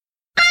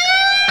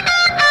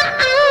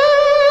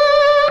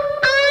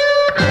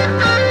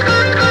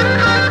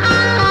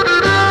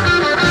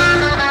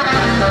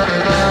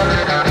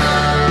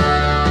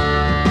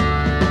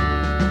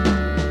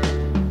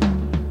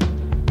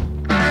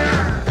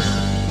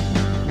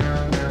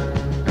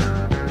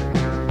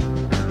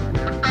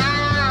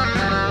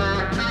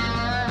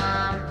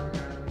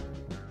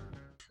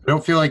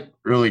don't feel like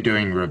really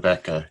doing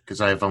Rebecca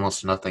because I have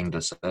almost nothing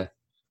to say.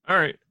 All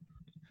right.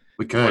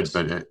 We Do you want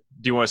could, to, but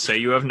do you want to say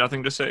you have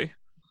nothing to say?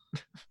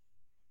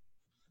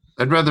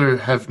 I'd rather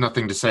have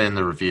nothing to say in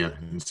the review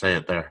and say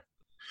it there.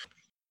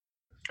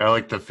 I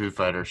like the Foo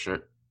Fighter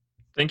shirt.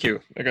 Thank you.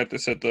 I got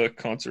this at the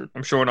concert.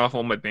 I'm showing off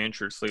all my band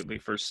shirts lately.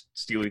 First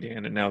Steely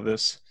Dan and now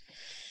this.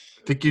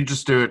 I think you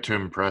just do it to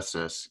impress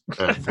us,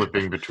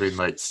 flipping between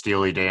like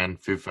Steely Dan,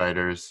 Foo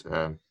Fighters.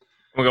 I'm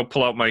going to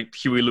pull out my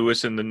Huey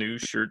Lewis in the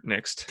News shirt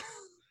next.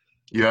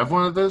 You have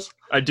one of those?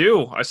 I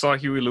do. I saw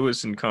Huey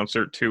Lewis in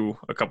concert too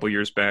a couple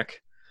years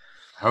back.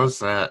 How's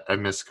that? I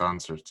miss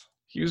concerts.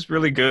 He was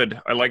really good.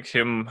 I liked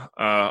him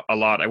a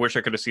lot. I wish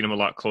I could have seen him a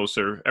lot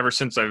closer. Ever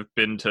since I've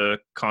been to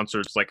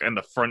concerts like in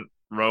the front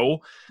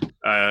row,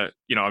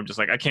 I'm just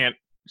like, I can't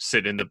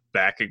sit in the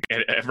back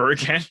ever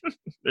again.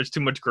 There's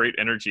too much great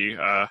energy.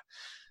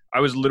 I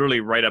was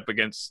literally right up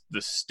against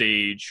the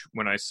stage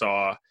when I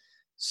saw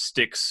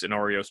Styx and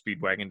REO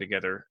Speedwagon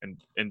together,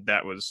 and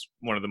that was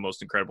one of the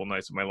most incredible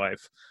nights of my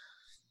life.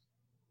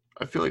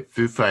 I feel like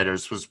Foo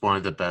Fighters was one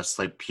of the best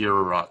like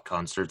pure rock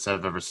concerts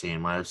I've ever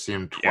seen. When I've seen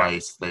them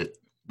twice,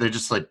 they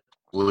just like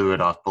blew it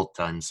off both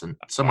times, and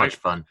so much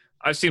fun.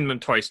 I've seen them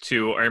twice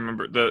too. I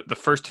remember the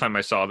first time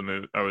I saw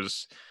them, I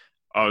was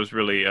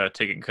really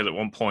taken because at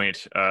one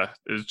point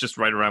it was just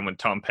right around when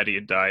Tom Petty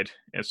had died,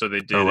 and so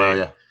they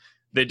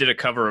did a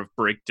cover of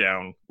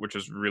Breakdown, which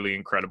was really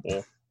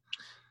incredible.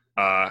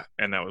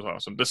 And that was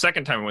awesome. The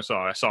second time I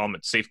saw him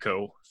at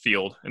Safeco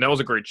Field, and that was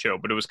a great show,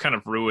 but it was kind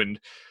of ruined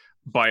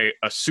by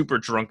a super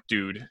drunk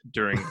dude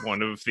during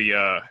one of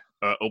the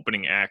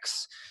opening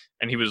acts,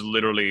 and he was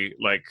literally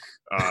like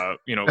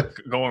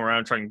going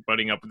around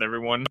butting up with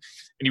everyone,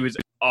 and he was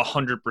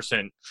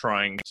 100%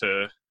 trying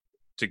to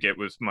get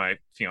with my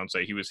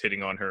fiance. He was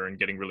hitting on her and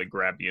getting really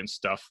grabby and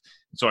stuff,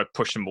 so I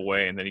pushed him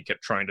away, and then he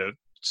kept trying to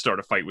start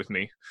a fight with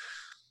me.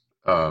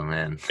 Oh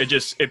man,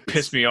 it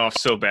pissed me off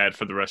so bad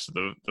for the rest of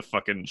the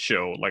fucking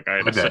show. Like I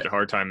had such a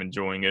hard time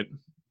enjoying it.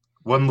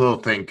 One little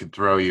thing could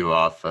throw you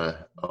off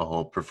a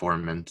whole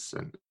performance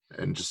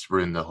and just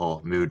ruin the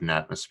whole mood and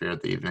atmosphere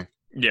of the evening.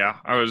 Yeah,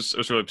 I was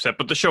really upset,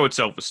 but the show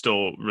itself was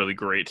still really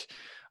great.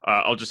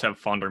 I'll just have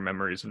fonder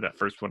memories of that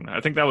first one.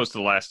 I think that was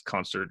the last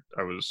concert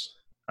I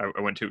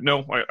went to.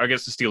 No, I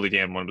guess the Steely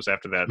Dan one was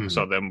after that. Mm-hmm. I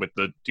saw them with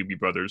the Doobie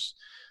Brothers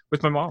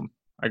with my mom.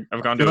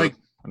 I've gone to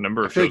a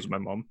number of shows with my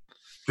mom.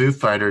 Foo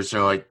Fighters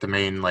are like the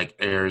main like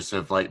heirs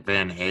of like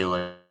Van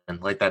Halen,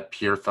 and like that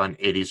pure fun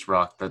 80s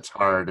rock that's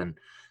hard, and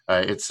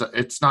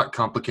it's not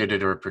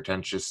complicated or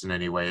pretentious in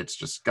any way. It's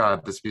just,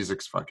 God, this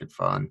music's fucking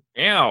fun.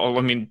 Yeah, well,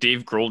 I mean,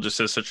 Dave Grohl just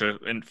has such a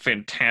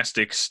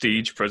fantastic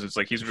stage presence.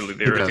 Like, he's really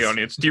there at the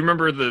audience. Do you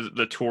remember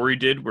the tour he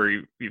did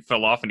where he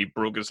fell off and he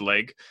broke his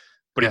leg,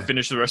 but he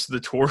finished the rest of the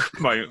tour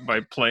by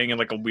playing in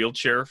like a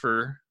wheelchair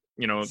for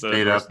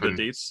the rest of the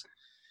dates?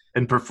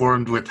 And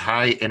performed with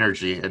high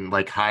energy and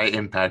like high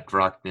impact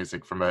rock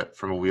music from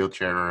a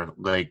wheelchair or a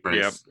leg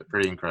brace. Yep.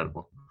 Pretty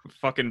incredible.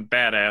 Fucking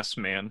badass,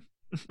 man.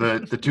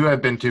 The two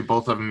I've been to,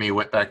 both of them, he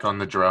went back on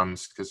the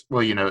drums because,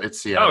 well,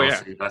 it's Seattle,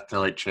 so you got to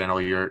like channel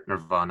your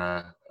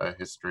Nirvana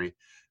history,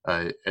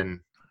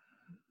 and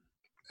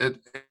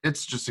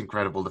it's just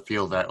incredible to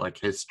feel that like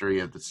history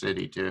of the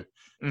city too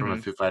from a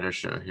Foo Fighters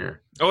show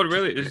here. Oh, it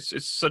really is.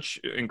 It's such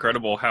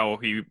incredible how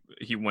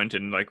he went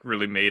and like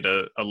really made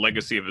a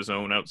legacy of his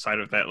own outside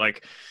of that.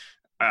 Like,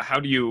 how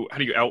do you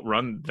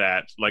outrun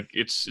that? Like,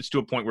 it's to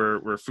a point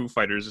where Foo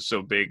Fighters is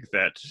so big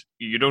that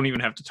you don't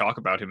even have to talk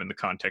about him in the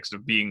context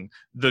of being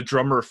the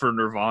drummer for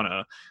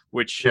Nirvana,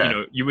 which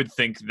you would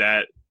think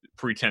that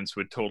pretense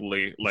would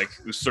totally like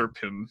usurp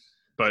him,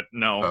 but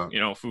no.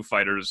 Foo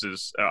Fighters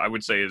is I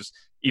would say is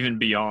even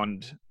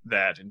beyond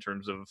that in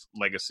terms of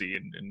legacy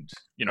and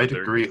I'd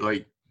agree.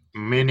 Like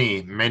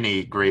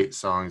many great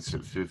songs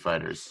of Foo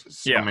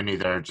Fighters. Many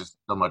that are just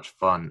so much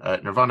fun.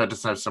 Nirvana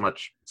doesn't have so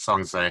much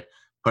songs I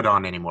put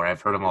on anymore.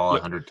 I've heard them all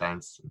 100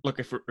 times. Look,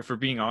 if we're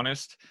being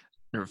honest,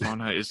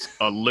 Nirvana is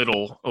a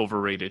little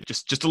overrated,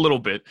 just a little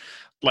bit.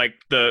 Like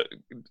the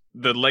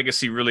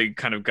legacy really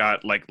kind of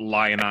got like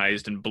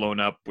lionized and blown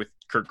up with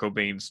Kurt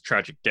Cobain's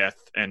tragic death,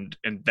 and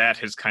that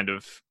has kind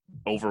of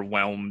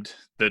overwhelmed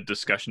the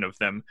discussion of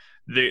them.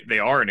 They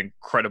are an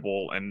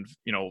incredible and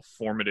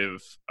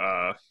formative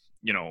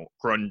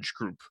grunge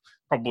group,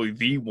 probably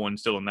the one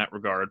still in that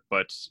regard.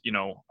 But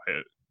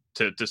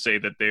to say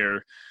that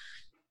they're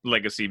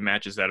legacy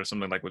matches that of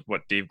something like with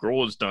what Dave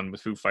Grohl has done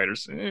with Foo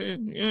Fighters.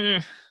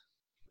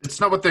 It's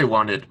not what they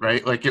wanted,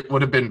 right? Like, it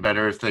would have been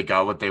better if they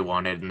got what they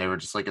wanted and they were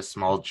just like a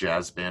small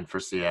jazz band for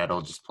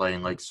Seattle, just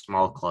playing like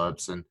small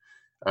clubs, and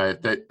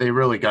that they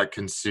really got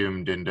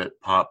consumed into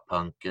pop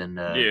punk, and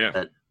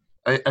that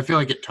I feel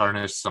like it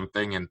tarnished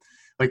something, and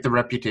like the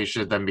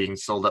reputation of them being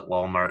sold at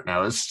Walmart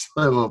now is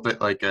a little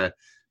bit like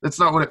that's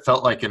not what it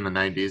felt like in the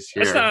 90s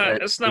here.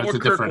 That's not what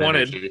Kirk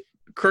wanted. Energy.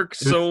 Kirk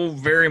so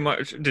very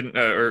much didn't,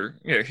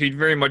 he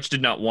very much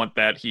did not want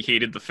that. He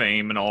hated the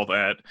fame and all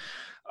that.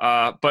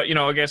 But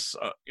I guess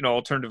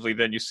alternatively,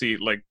 then you see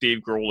like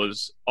Dave Grohl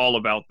is all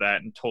about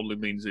that and totally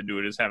leans into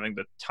it as having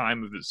the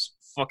time of his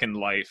fucking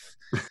life.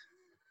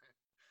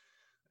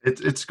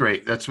 It's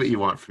great. That's what you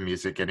want from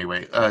music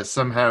anyway.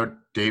 Somehow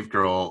Dave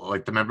Grohl,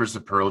 like the members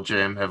of Pearl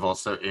Jam, have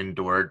also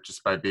endured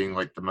just by being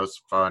like the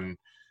most fun,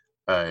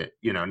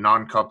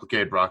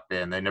 non-complicated rock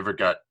band. They never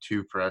got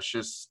too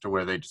precious to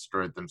where they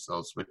destroyed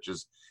themselves, which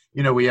is,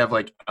 we have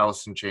like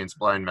Alice in Chains,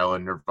 Blind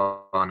Melon,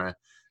 Nirvana,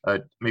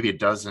 maybe a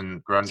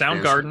dozen grunge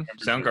bands.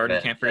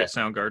 Soundgarden, can't forget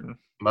Soundgarden.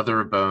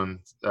 Mother of Bone,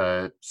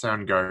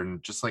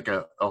 Soundgarden, just like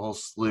a whole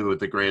slew of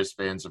the greatest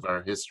bands of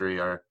our history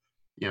are,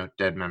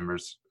 dead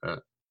members.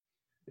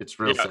 It's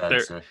real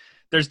sad.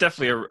 There's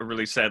definitely a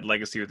really sad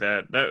legacy with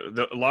that.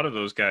 A lot of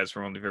those guys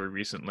were only very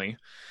recently.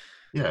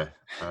 Yeah.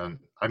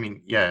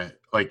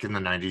 Like in the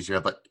 90s, you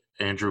had like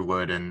Andrew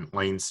Wood and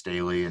Lane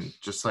Staley and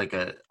just like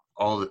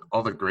all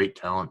the great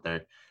talent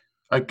there.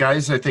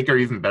 Guys I think are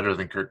even better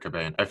than Kurt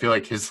Cobain. I feel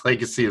like his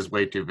legacy is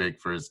way too big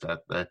for his death.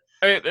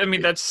 I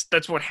mean,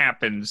 that's what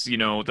happens,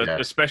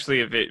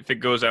 especially if it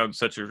goes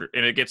out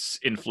and it gets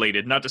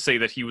inflated. Not to say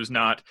that he was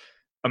not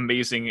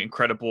amazing,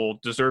 incredible,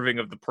 deserving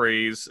of the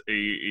praise,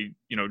 a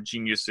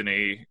genius and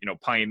a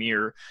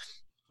pioneer,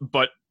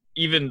 but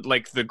even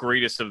like the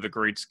greatest of the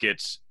greats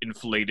gets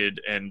inflated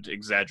and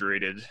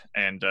exaggerated,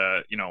 and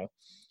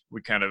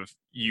we kind of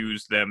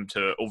use them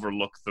to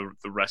overlook the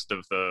rest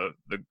of the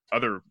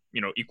other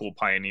equal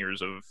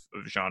pioneers of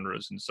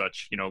genres and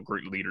such,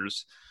 great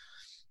leaders.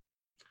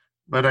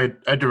 But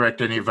I direct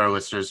any of our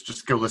listeners,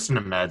 just go listen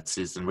to Mad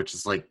Season, which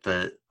is like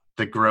the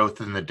growth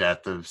and the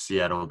death of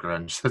Seattle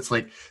grunge. That's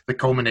like the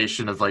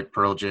culmination of like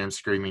Pearl Jam,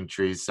 Screaming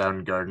Trees,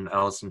 Soundgarden,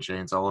 Alice in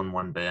Chains, all in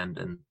one band,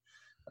 and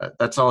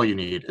that's all you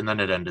need. And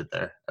then it ended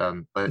there.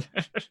 But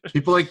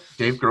people like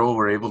Dave Grohl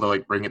were able to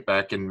like bring it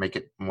back and make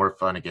it more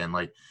fun again.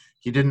 Like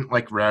he didn't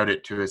like route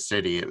it to a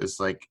city. It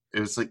was like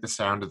the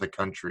sound of the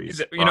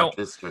country's rock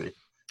history.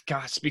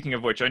 God, speaking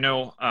of which, I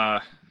know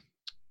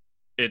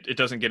it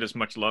doesn't get as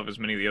much love as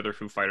many of the other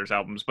Foo Fighters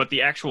albums, but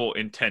the actual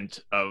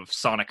intent of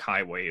Sonic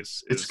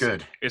Highways it's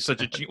good. It's such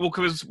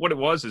because what it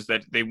was is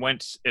that they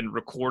went and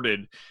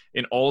recorded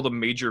in all the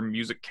major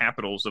music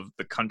capitals of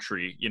the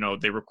country.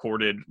 They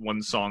recorded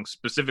one song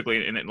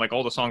specifically, and like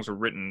all the songs were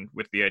written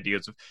with the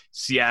ideas of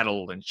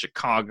Seattle and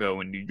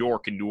Chicago and New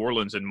York and New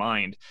Orleans in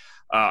mind.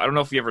 I don't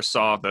know if you ever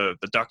saw the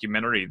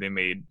documentary they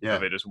made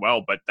of it as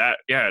well, but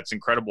it's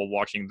incredible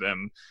watching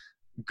them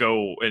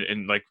go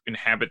and like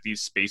inhabit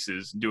these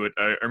spaces, do it.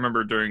 I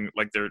remember during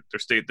like their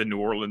stay at the New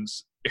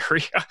Orleans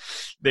area,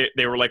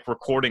 they were like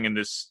recording in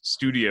this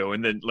studio,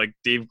 and then like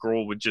Dave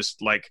Grohl would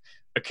just like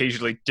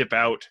occasionally dip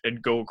out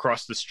and go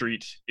across the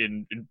street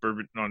in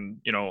Bourbon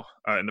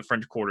in the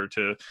French Quarter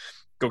to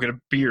go get a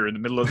beer in the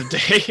middle of the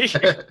day.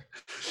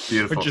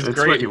 Beautiful. Which is That's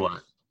great. What you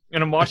want.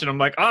 And I'm watching, I'm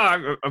like,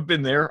 I've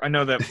been there. I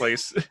know that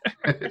place.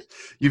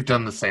 You've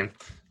done the same.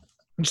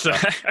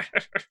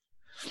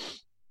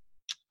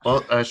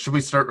 Well, should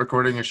we start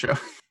recording a show?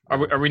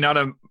 Are we not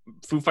a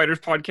Foo Fighters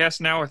podcast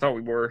now? I thought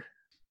we were.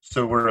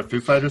 So we're a Foo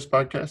Fighters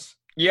podcast?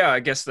 Yeah, I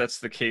guess that's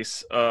the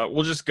case.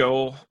 We'll just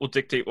go. We'll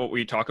dictate what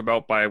we talk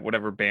about by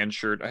whatever band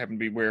shirt I happen to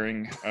be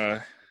wearing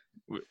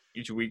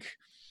each week.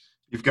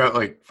 You've got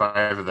like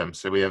 5 of them,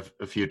 so we have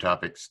a few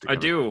topics to cover. I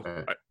do.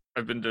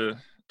 I've been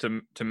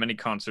to many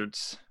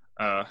concerts.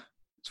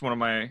 It's one of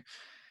my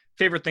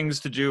favorite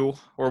things to do,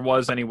 or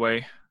was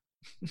anyway.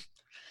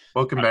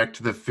 Welcome back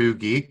to the Foo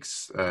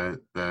Geeks, the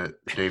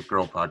Dave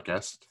Grohl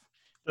podcast.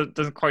 It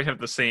doesn't quite have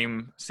the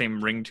same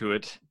ring to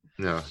it.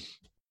 No.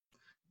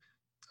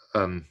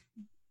 I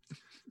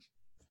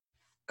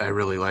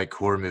really like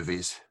horror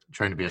movies. I'm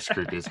trying to be as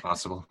creepy as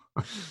possible.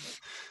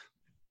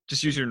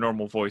 Just use your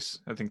normal voice.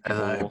 I think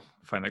people will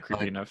find that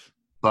creepy enough.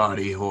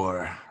 Body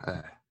horror.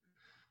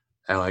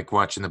 I like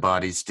watching the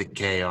bodies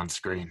decay on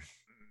screen.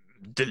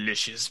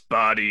 Delicious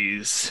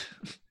bodies.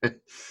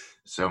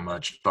 So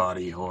much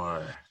body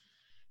horror.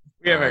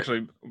 We have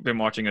actually been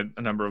watching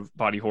a number of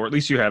body horror. At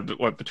least you have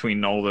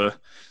between all the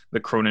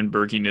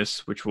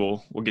Cronenberginess, which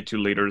we'll get to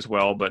later as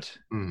well. But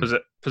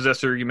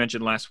Possessor you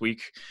mentioned last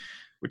week,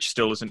 which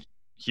still isn't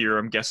here,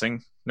 I'm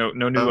guessing. No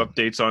new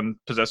updates on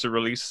Possessor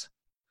release.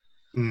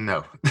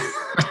 No.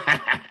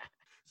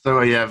 So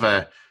I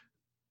have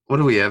what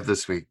do we have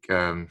this week?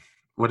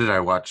 What did I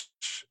watch?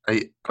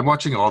 I'm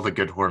watching all the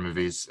good horror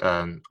movies,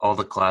 all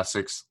the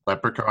classics: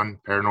 Leprechaun,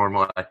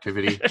 Paranormal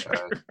Activity.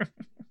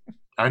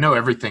 I know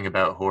everything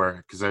about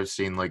horror because I've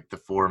seen like the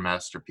 4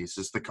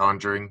 masterpieces. The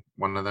Conjuring,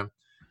 one of them.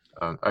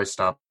 I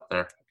stopped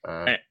there.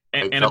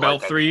 Annabelle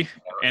 3.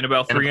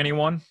 Annabelle 3.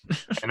 Anyone?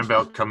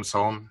 Annabelle comes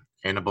home.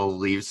 Annabelle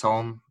leaves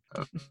home.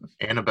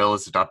 Annabelle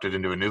is adopted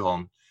into a new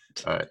home.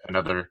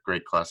 Another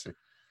great classic.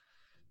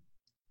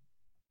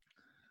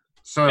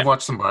 So I've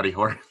watched some body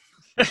horror.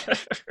 Do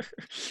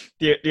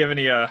you have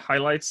any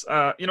highlights?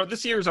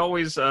 This year is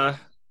always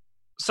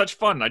such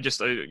fun. I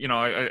just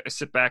I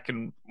sit back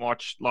and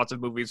watch lots of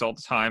movies all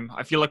the time.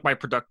 I feel like my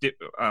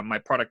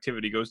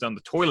productivity goes down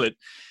the toilet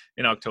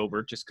in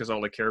October just because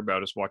all I care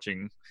about is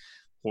watching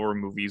horror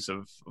movies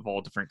of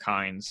all different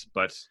kinds.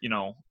 But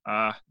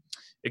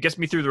it gets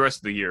me through the rest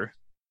of the year.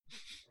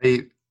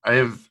 I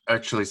have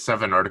actually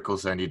 7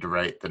 articles I need to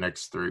write the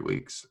next 3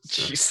 weeks.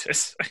 So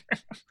Jesus.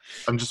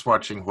 I'm just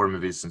watching horror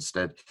movies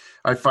instead.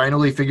 I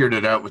finally figured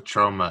it out with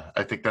Trauma.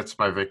 I think that's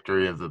my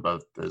victory of the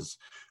month. Is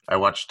I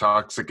watched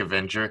Toxic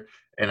Avenger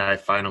and I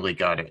finally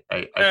got it.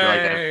 I feel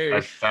like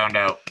I've found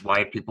out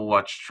why people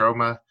watch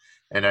Trauma,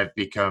 and I've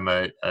become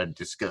a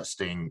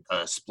disgusting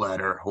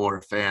splatter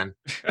horror fan.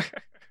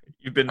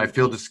 I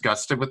feel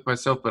disgusted with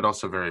myself, but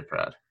also very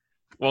proud.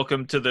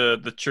 Welcome to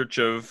the Church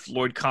of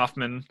Lloyd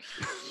Kaufman.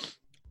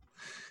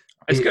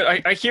 It's good.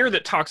 I hear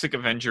that Toxic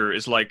Avenger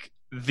is like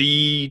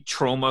the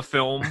trauma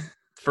film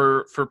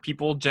for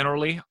people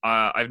generally.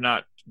 I've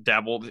not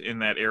dabbled in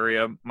that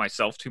area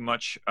myself too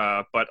much,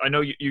 but I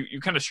know you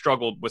kind of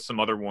struggled with some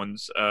other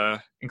ones,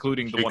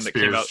 including the one that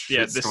came out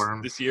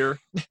this year.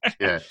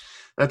 Yeah,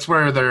 that's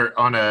where they're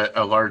on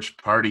a large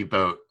party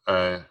boat,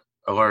 a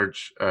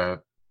large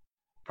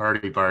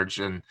party barge,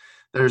 and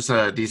there's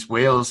these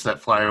whales that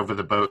fly over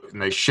the boat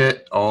and they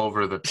shit all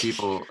over the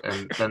people,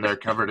 and then they're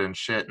covered in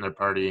shit and they're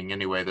partying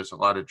anyway. There's a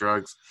lot of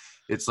drugs.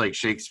 It's like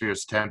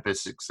Shakespeare's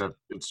Tempest, except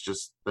it's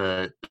just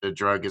the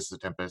drug is the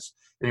Tempest.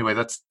 Anyway,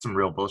 that's some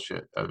real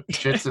bullshit.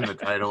 Shit's in the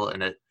title,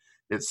 and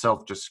it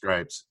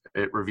self-describes.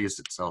 It reviews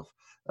itself.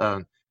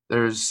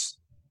 There's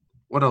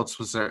what else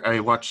was there?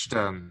 I watched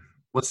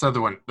what's the other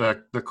one?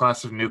 The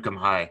Class of Nukem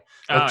High.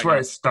 That's where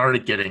I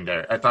started getting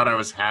there. I thought I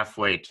was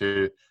halfway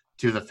to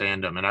the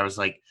fandom, and I was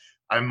like,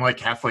 I'm like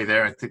halfway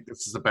there. I think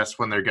this is the best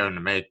one they're going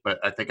to make, but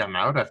I think I'm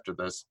out after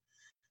this.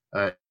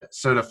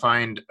 So to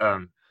find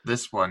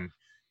this one,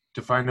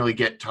 to finally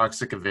get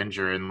Toxic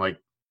Avenger and like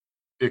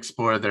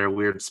explore their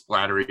weird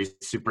splattery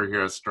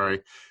superhero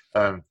story,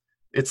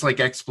 it's like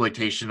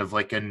exploitation of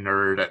like a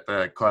nerd at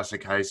the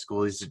classic high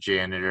school. He's a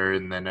janitor,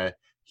 and then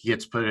he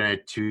gets put in a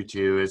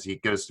tutu as he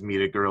goes to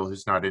meet a girl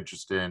who's not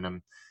interested in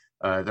him.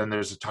 Then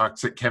there's a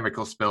toxic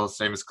chemical spill,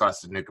 same as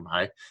Class of Nukem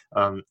High,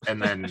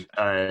 and then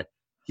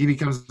he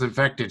becomes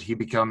infected. He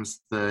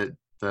becomes the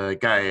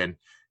guy,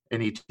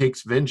 and he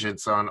takes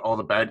vengeance on all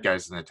the bad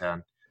guys in the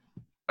town.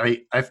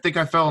 I think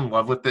I fell in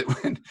love with it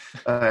when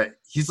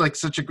he's like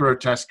such a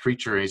grotesque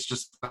creature. He's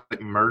just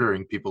like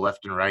murdering people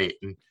left and right.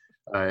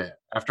 And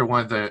after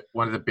one of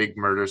the big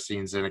murder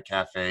scenes in a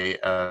cafe,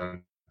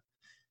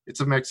 it's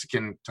a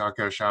Mexican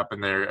taco shop,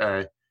 and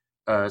there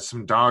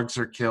some dogs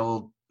are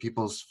killed.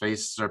 People's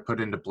faces are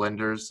put into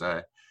blenders.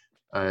 A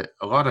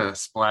lot of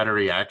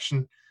splattery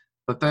action.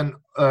 But then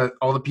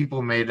all the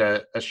people made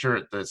a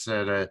shirt that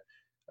said,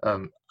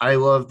 I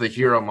love the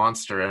hero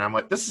monster. And I'm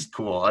like, this is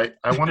cool.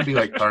 I want to be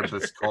like part of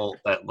this cult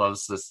that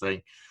loves this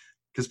thing.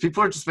 Because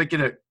people are just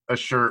making a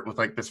shirt with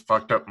like this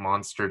fucked up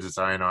monster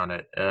design on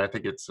it. And I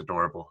think it's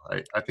adorable.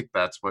 I think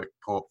that's what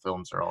cult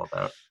films are all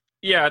about.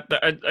 Yeah,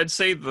 I'd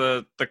say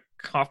the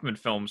Kaufman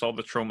films, all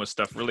the trauma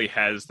stuff really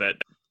has that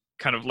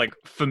kind of like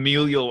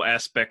familial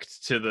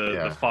aspect to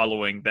the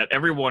following, that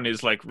everyone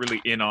is like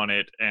really in on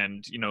it,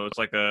 and it's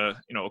like a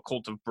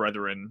cult of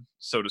brethren,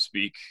 so to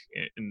speak,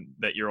 in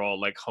that you're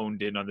all like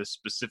honed in on this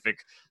specific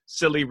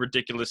silly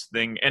ridiculous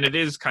thing. And it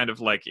is kind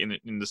of like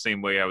in the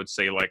same way I would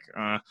say like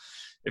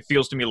it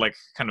feels to me like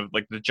kind of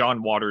like the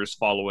John Waters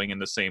following in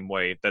the same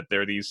way, that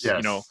they're these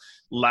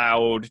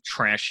loud,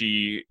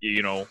 trashy,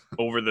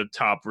 over the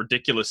top,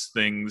 ridiculous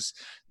things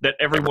that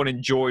everyone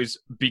enjoys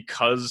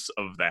because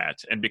of that,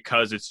 and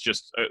because it's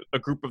just a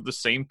group of the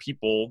same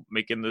people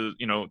making the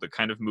the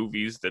kind of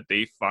movies that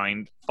they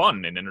find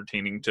fun and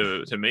entertaining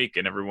to make,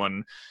 and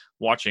everyone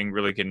watching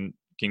really can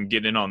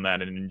get in on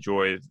that and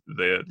enjoy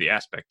the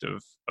aspect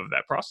of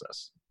that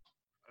process.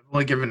 I've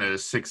only given it a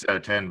 6 out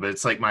of 10, but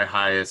it's like my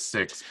highest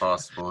 6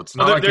 possible. It's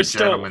not like a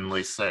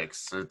gentlemanly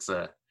 6. It's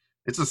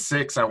a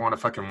 6. I want to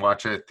fucking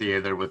watch it at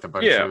theater with a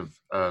bunch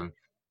of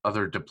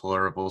other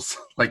deplorables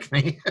like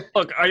me.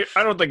 Look, I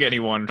don't think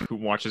anyone who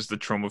watches the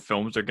trauma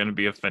films are going to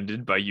be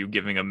offended by you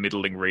giving a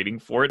middling rating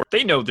for it.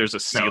 They know there's a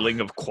ceiling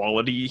of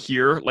quality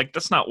here. Like,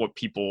 that's not what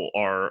people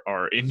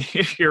are in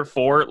here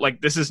for.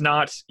 Like, this is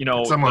not,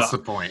 it's almost the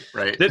point,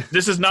 right?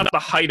 This is not the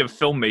height of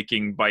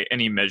filmmaking by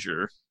any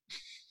measure.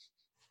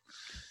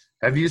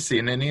 Have you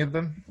seen any of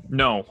them?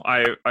 No,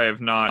 I have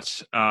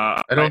not.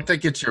 I don't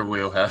think it's your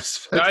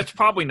wheelhouse. It's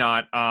probably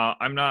not.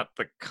 I'm not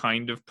the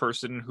kind of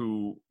person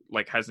who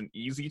like has an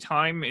easy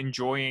time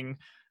enjoying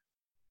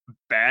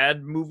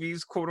bad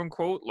movies, quote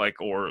unquote,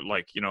 or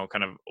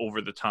kind of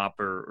over the top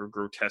or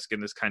grotesque in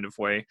this kind of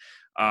way.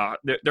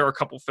 There are a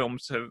couple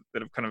films that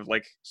have kind of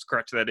like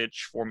scratched that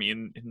itch for me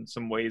in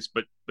some ways,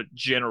 but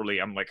generally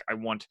I'm like, I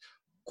want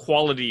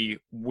quality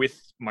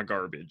with my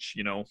garbage,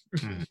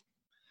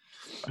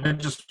 I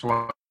just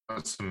want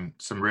some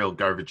real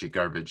garbagey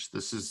garbage.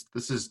 This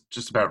is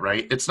just about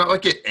right. It's not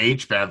like it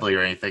aged badly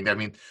or anything. I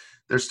mean,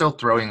 they're still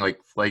throwing like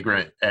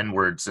flagrant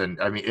N-words,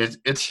 and I mean it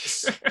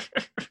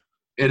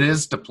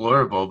is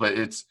deplorable, but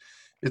it's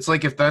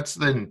like, if that's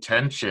the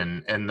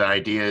intention and the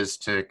idea is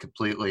to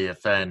completely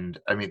offend,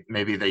 I mean,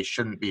 maybe they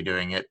shouldn't be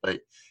doing it, but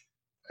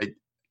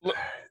Look,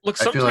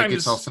 I feel like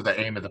it's sometimes also the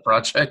aim of the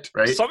project,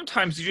 right?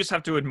 sometimes you just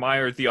have to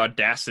admire the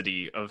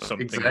audacity of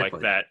something like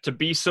Exactly. that, to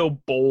be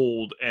so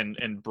bold and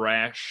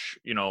brash,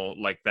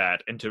 like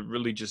that, and to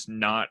really just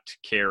not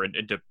care, and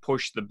to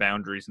push the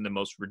boundaries in the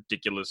most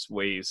ridiculous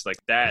ways like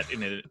that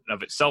in and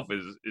of itself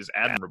is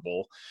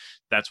admirable.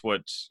 That's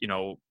what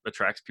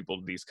attracts people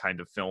to these kind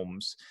of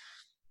films.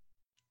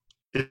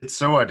 It's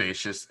so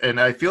audacious, and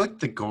I feel like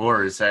the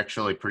gore is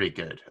actually pretty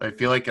good. I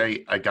feel like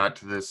I got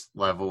to this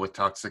level with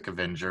Toxic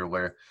Avenger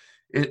where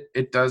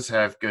it does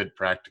have good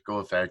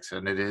practical effects,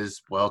 and it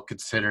is well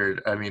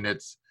considered. I mean,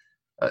 it's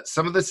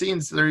some of the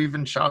scenes, they're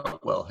even shot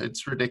well.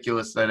 It's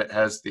ridiculous that it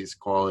has these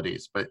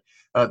qualities, but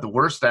the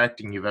worst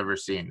acting you've ever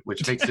seen,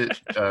 which makes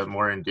it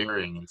more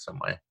endearing in some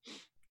way.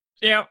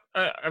 Yeah,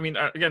 I mean,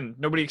 again,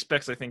 nobody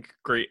expects, I think,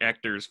 great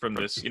actors from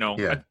this.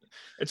 Yeah.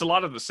 It's a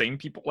lot of the same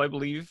people, I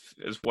believe,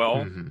 as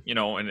well.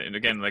 Mm-hmm. And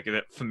again, like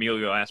that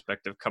familial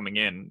aspect of coming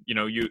in.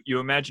 You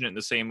imagine it in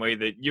the same way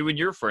that you and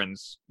your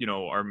friends,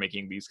 are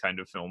making these kind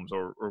of films,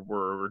 or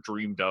were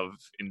dreamed of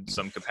in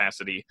some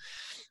capacity.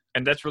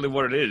 And that's really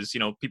what it is.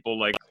 People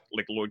like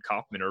Lloyd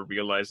Kaufman are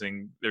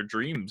realizing their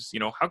dreams.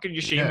 How can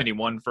you shame Yeah.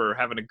 anyone for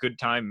having a good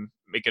time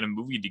making a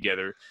movie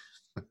together?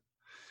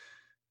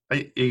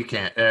 You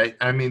can't.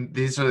 I mean,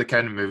 these are the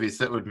kind of movies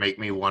that would make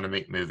me want to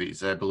make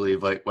movies. I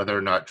believe, like, whether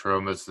or not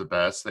Troma's the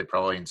best, they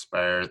probably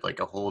inspired like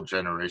a whole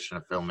generation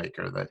of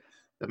filmmaker that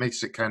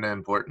makes it kind of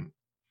important.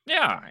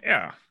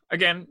 Yeah.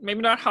 Again,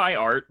 maybe not high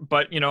art,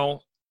 but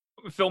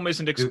film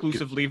isn't You could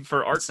exclusively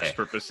for art say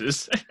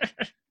purposes.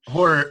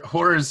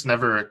 horror is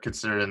never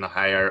considered in the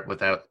high art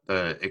without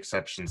the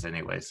exceptions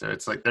anyway. So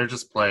it's like they're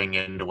just playing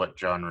into what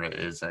genre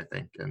is, I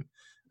think, and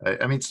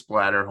I mean,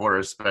 splatter horror,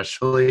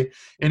 especially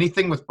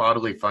anything with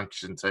bodily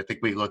functions, I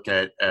think we look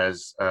at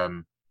as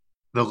the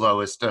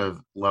lowest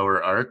of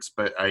lower arts,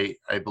 but I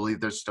believe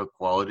there's still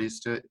qualities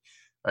to it.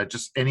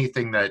 Just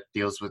anything that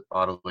deals with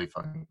bodily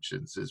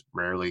functions is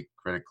rarely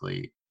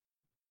critically,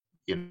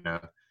 you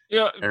know,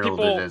 Yeah,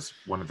 heralded as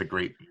one of the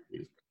great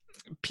movies.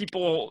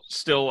 people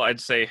still, I'd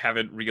say,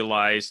 haven't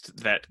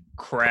realized that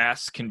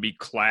crass can be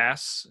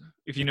class,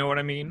 if you know what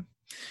I mean.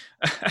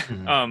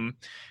 Mm-hmm.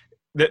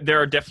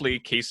 There are definitely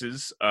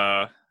cases,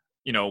 where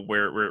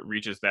it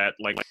reaches that.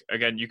 Like,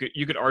 again, you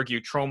could argue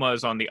Troma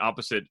is on the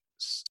opposite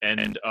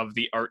end of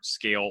the art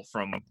scale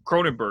from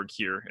Cronenberg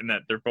here, in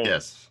that they're both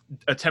Yes.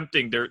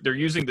 attempting. They're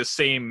using the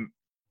same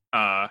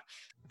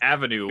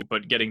avenue,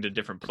 but getting to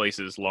different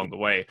places along the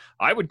way.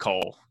 I would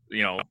call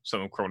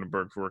some of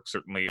Cronenberg's work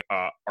certainly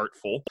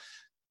artful,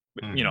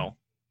 Mm-hmm.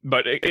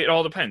 but it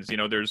all depends.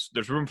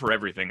 There's room for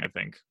everything, I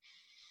think.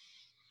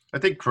 I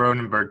think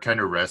Cronenberg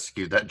kind of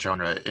rescued that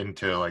genre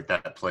into like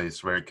that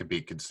place where it could be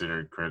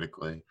considered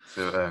critically.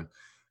 So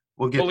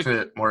we'll get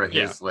to more of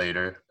his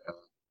later.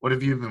 What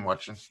have you been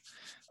watching?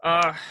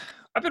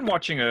 I've been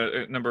watching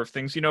a number of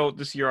things.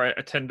 This year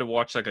I tend to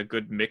watch like a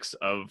good mix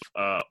of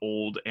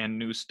old and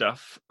new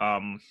stuff.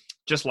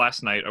 Just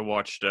last night I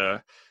watched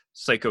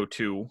Psycho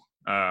 2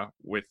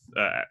 with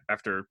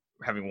after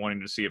having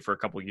wanted to see it for a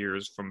couple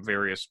years from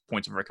various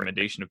points of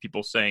recommendation of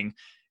people saying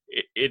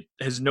it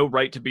has no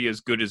right to be as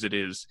good as it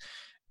is.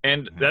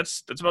 And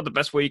that's about the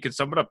best way you can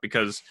sum it up,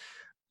 because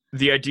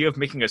the idea of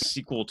making a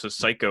sequel to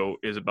Psycho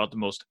is about the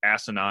most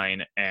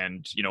asinine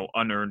and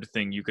unearned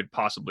thing you could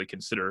possibly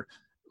consider.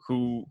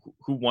 Who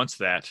wants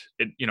that?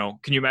 Can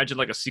you imagine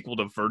like a sequel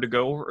to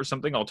Vertigo or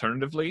something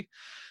alternatively?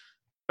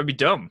 It'd be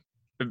dumb.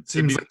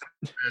 Seems like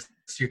the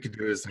best you could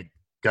do is like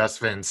Gus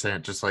Van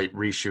Sant just like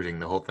reshooting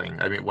the whole thing.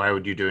 I mean, why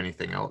would you do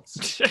anything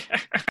else?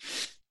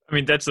 I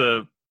mean, that's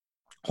a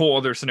whole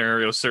other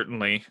scenario,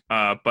 certainly.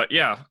 But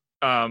yeah,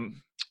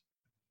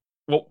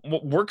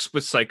 what works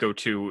with Psycho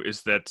 2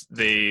 is that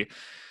they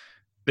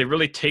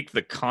really take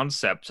the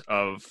concept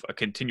of a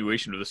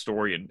continuation of the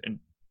story and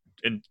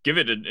give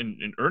it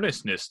an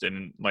earnestness,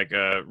 and like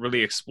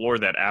really explore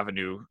that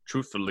avenue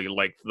truthfully.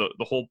 Like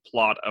the whole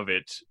plot of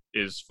it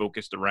is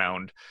focused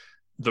around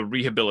the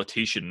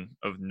rehabilitation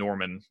of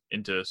Norman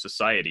into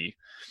society,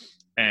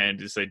 and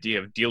this idea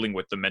of dealing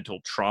with the mental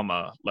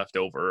trauma left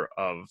over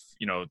of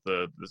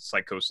the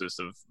psychosis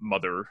of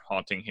mother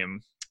haunting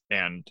him,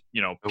 and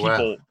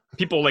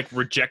people like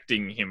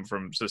rejecting him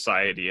from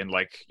society, and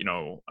like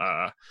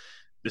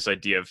this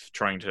idea of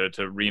trying to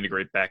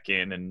reintegrate back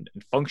in and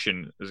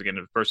function as again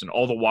a person.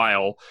 All the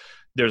while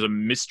there's a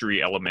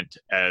mystery element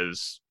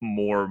as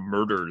more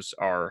murders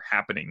are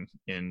happening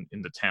in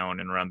the town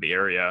and around the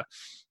area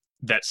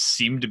that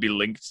seem to be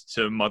linked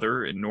to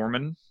Mother and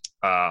Norman,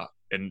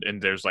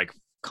 and there's like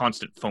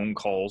constant phone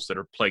calls that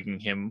are plaguing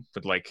him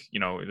with like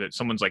that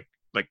someone's like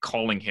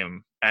calling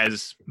him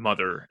as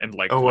Mother and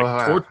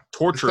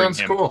torturing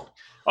him. Cool.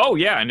 Oh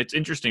yeah, and it's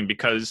interesting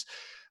because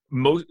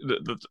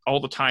all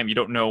the time you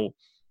don't know,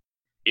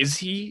 is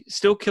he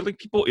still killing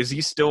people? Is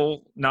he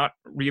still not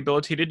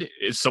rehabilitated?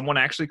 Is someone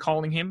actually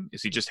calling him?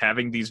 Is he just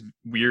having these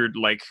weird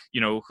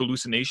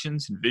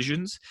hallucinations and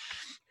visions?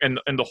 And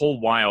the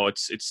whole while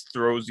it's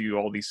throws you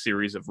all these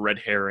series of red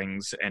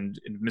herrings and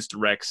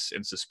misdirects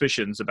and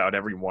suspicions about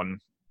everyone,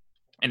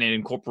 and it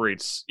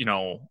incorporates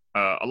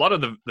a lot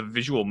of the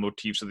visual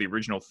motifs of the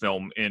original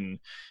film in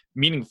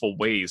meaningful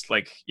ways.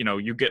 Like,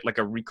 you get like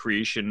a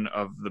recreation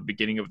of the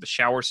beginning of the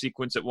shower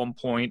sequence at one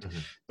point,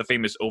 the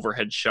famous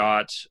overhead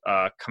shot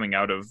coming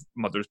out of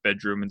Mother's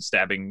bedroom and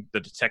stabbing the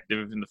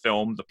detective in the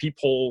film. The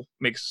peephole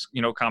makes,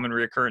 common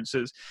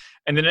reoccurrences,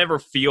 and they never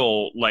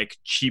feel like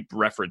cheap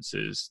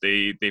references.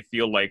 They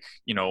feel like,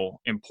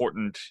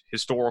 important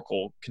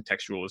historical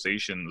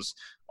contextualizations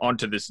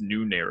onto this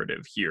new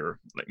narrative here,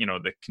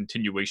 the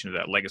continuation of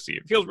that legacy.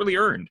 It feels really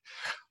earned.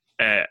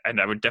 And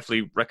I would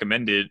definitely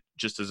recommend it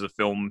just as a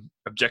film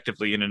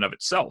objectively in and of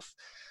itself.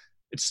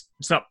 It's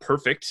not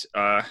perfect.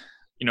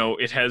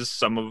 It has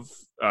some of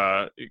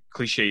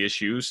cliche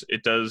issues.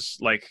 It does,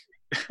 like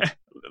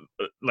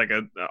like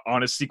a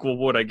honest sequel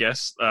would, I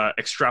guess,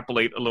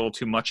 extrapolate a little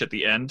too much at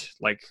the end,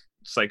 like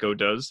Psycho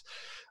does.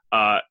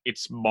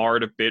 It's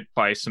marred a bit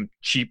by some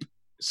cheap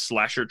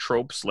slasher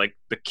tropes. Like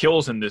the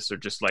kills in this are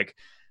just like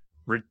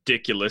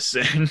ridiculous,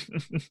 and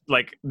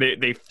like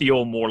they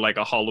feel more like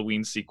a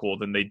Halloween sequel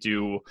than they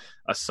do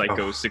a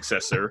Psycho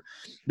successor.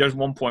 There's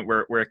one point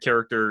where a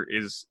character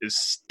is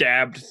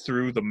stabbed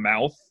through the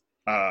mouth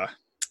with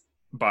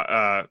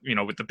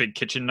the big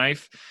kitchen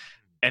knife,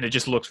 and it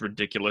just looks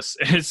ridiculous.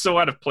 And it's so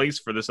out of place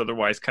for this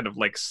otherwise kind of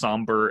like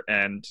somber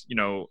and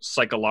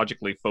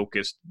psychologically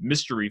focused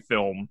mystery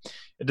film.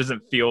 It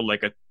doesn't feel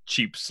like a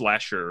cheap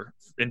slasher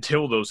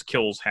until those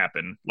kills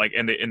happen, like,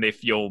 and they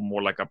feel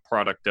more like a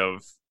product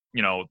of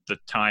the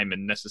time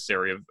and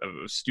necessary of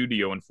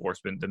studio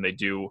enforcement than they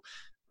do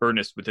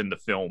earnest within the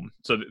film.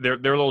 So they're a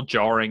little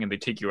jarring, and they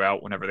take you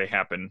out whenever they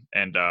happen.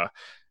 And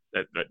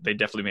they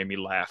definitely made me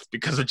laugh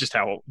because of just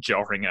how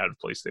jarring and out of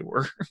place they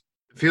were.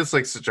 It feels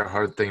like such a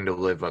hard thing to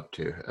live up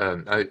to.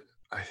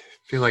 I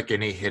feel like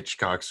any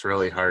Hitchcock's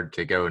really hard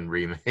to go and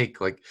remake.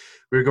 Like,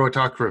 we were going to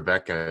talk to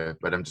Rebecca,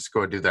 but I'm just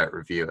going to do that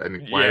review. I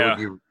mean,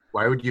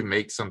 why would you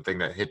make something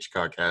that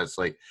Hitchcock has?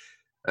 Like,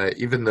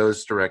 even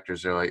those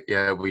directors are like,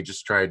 yeah, we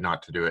just tried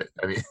not to do it.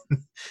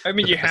 I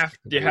mean, you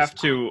have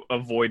to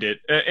avoid it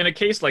in a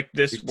case like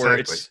this.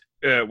 Exactly.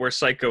 Where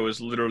Psycho is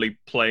literally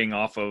playing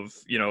off of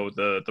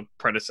the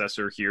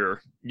predecessor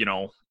here.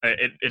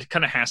 It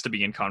kind of has to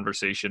be in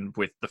conversation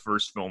with the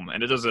first film,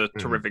 and it does a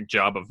terrific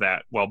job of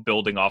that while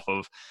building off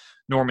of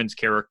Norman's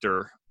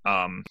character.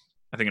 I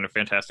think in a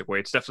fantastic way.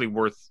 It's definitely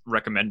worth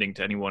recommending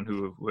to anyone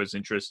who has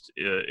interest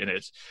in it.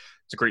 It's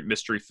a great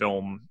mystery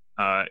film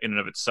in and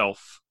of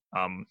itself.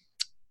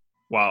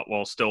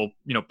 While still,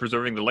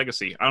 preserving the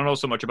legacy. I don't know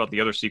so much about the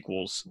other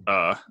sequels.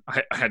 I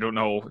don't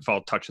know if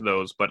I'll touch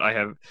those, but I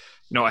have,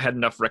 I had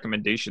enough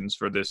recommendations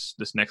for this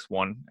next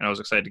one, and I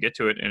was excited to get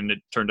to it, and it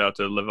turned out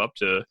to live up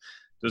to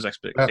those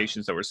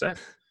expectations that were set.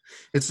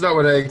 It's not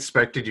what I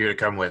expected you to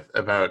come with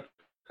about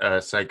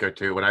Psycho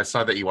 2. When I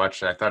saw that you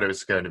watched it, I thought it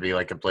was going to be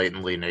like a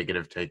blatantly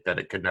negative take that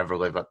it could never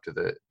live up to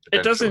the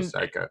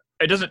Psycho.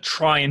 It doesn't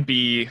try and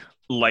be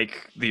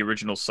like the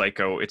original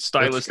Psycho. It's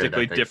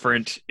stylistically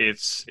different.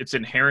 It's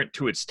inherent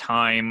to its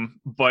time,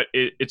 but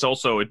it's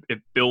also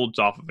it builds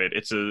off of it.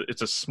 It's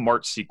a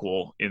smart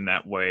sequel in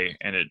that way,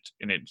 and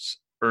it's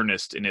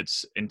earnest in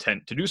its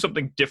intent to do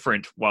something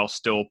different while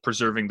still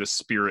preserving the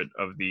spirit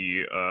of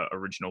the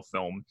original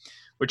film,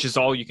 which is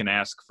all you can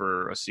ask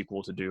for a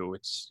sequel to do.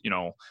 It's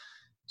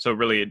so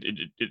really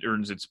it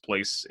earns its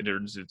place. It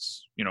earns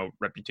its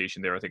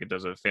reputation there. I think it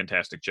does a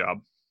fantastic job.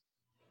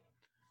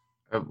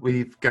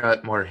 We've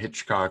got more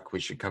Hitchcock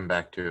we should come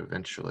back to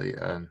eventually.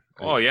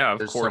 Oh yeah,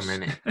 of course.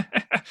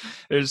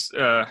 There's so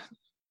many.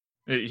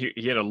 There's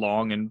he had a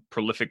long and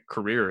prolific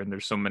career, and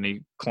there's so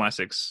many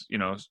classics,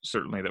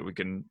 certainly that we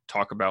can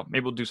talk about.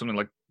 Maybe we'll do something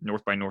like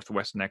North by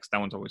Northwest next. That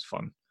one's always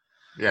fun.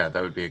 Yeah,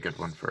 that would be a good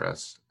one for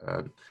us.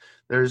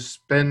 There's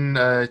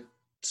been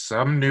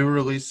some new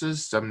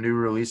releases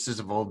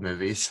of old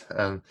movies.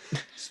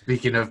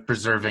 Speaking of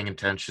preserving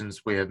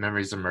intentions, we have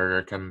Memories of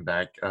Murder coming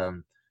back.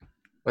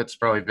 It's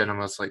probably been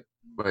almost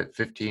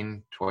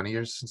 15, 20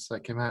 years since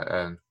that came out?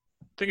 I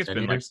think it's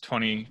been years?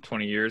 Like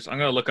 20 years. I'm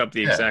going to look up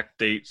the exact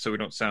date so we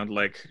don't sound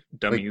like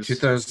dummies.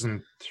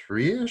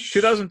 2003-ish?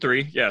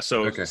 2003, yeah.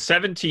 So okay.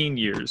 17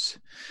 years.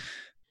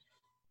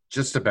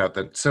 Just about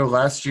that. So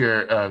last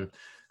year,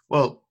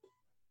 so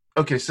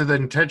the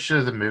intention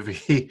of the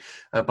movie,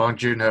 Bong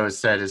Joon-ho has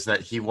said, is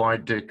that he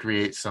wanted to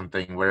create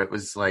something where it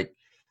was like,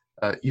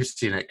 you've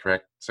seen it,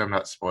 correct? So I'm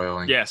not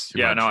spoiling. Yes,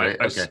 yeah, much, no, right?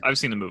 I've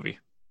seen the movie.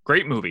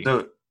 Great movie.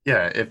 So,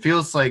 yeah, it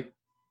feels like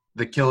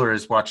the killer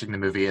is watching the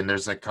movie, and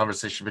there's a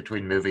conversation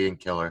between movie and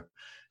killer,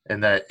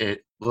 and that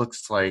it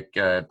looks like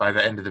by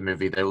the end of the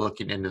movie, they're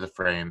looking into the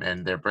frame,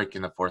 and they're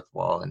breaking the fourth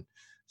wall and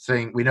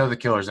saying, we know the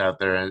killer's out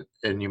there,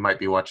 and you might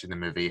be watching the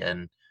movie,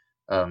 and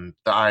the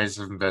eyes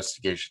of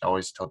investigation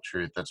always tell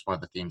truth. That's one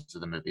of the themes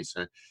of the movie.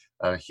 So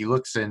he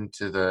looks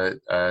into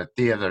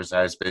the other's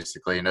eyes,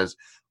 basically, and knows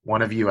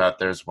one of you out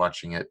there is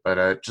watching it.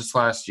 But just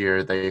last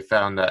year, they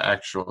found the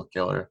actual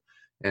killer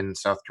in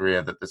South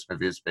Korea that this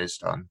movie is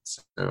based on.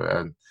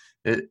 So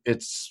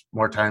it's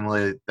more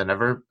timely than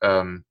ever.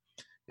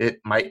 It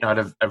might not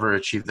have ever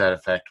achieved that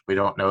effect. We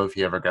don't know if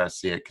he ever got to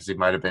see it because he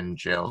might have been in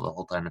jail the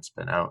whole time it's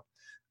been out.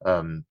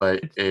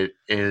 But it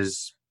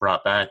is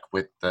brought back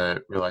with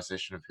the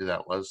realization of who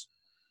that was.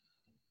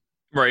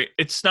 Right.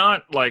 It's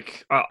not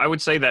like I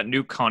would say that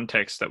new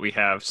context that we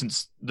have,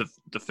 since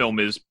the film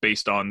is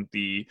based on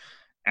the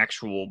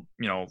actual,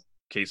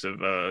 case of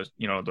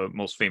the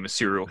most famous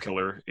serial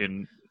killer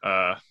in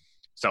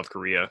South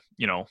Korea,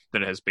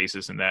 that it has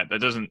basis in that.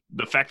 That doesn't,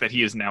 the fact that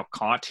he is now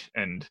caught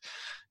and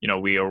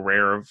we are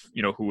aware of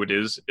who it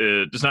is,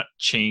 does not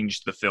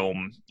change the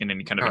film in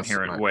any kind of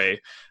inherent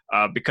way,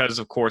 because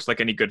of course,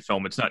 like any good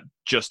film, it's not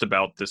just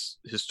about this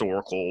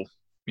historical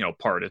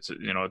part. It's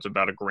it's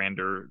about a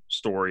grander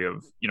story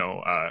of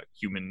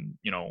human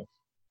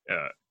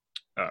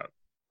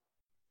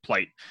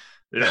plight,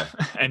 yeah.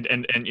 and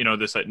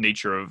this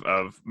nature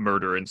of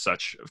murder and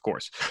such, of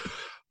course.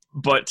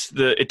 But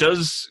it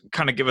does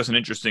kind of give us an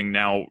interesting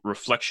now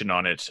reflection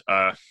on it.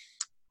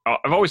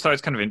 I've always thought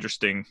it's kind of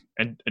interesting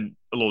and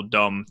a little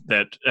dumb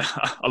that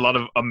a lot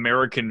of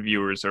American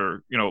viewers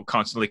are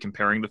constantly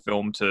comparing the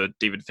film to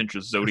David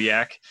Fincher's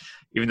Zodiac,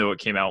 even though it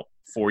came out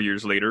 4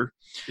 years later.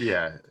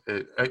 Yeah.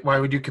 Why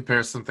would you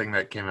compare something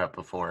that came out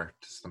before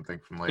to something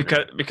from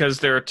later? Because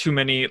there are too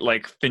many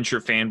like Fincher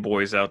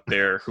fanboys out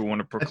there who want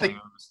to proclaim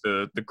him as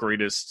the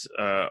greatest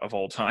of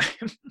all time.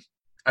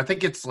 I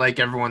think it's like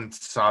everyone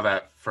saw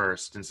that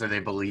first, and so they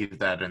believe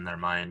that in their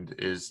mind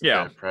is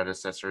the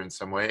predecessor in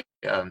some way.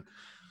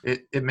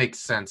 It makes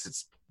sense.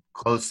 It's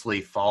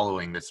closely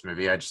following this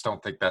movie. I just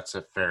don't think that's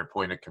a fair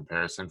point of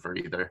comparison for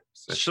either.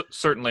 So.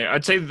 Certainly.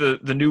 I'd say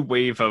the new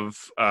wave of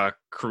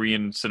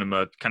Korean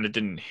cinema kind of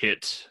didn't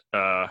hit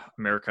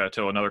America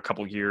till another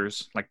couple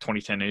years, like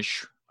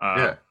 2010-ish.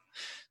 Yeah.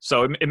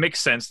 So it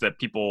makes sense that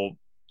people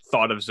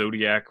thought of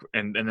Zodiac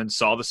and then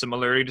saw the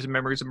similarities in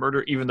Memories of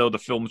Murder, even though the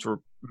films were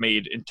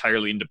made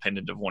entirely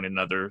independent of one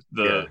another.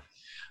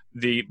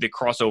 The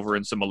crossover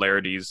and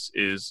similarities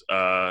is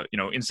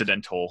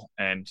incidental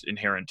and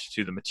inherent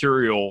to the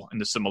material,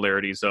 and the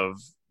similarities of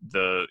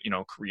the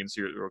Korean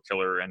serial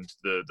killer and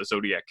the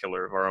Zodiac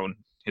killer of our own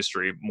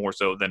history more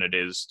so than it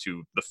is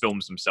to the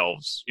films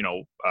themselves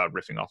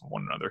riffing off of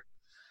one another.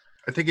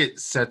 I think it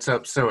sets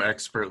up so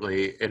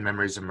expertly in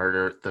Memories of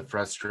Murder the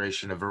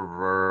frustration of a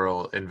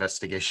rural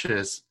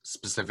investigation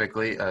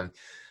specifically.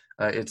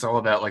 It's all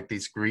about like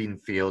these green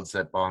fields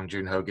that Bong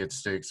Joon-ho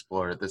gets to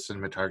explore. The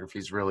cinematography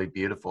is really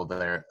beautiful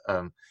there.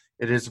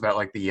 It is about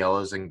like the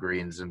yellows and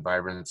greens and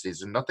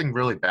vibrancies, and nothing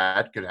really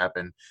bad could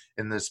happen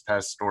in this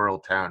pastoral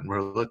town.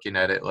 We're looking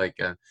at it like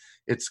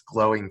it's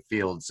glowing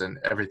fields and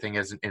everything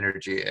has an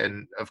energy.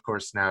 And of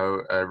course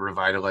now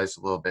revitalized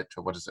a little bit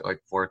to, what is it,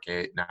 like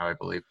 4K now, I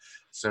believe.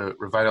 So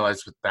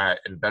revitalized with that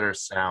and better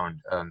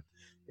sound.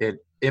 It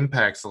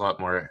impacts a lot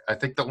more. I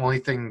think the only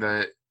thing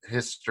the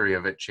history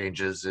of it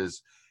changes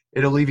is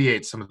it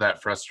alleviates some of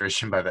that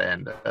frustration by the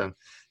end.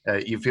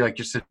 You feel like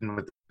you're sitting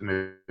with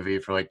the movie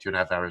for like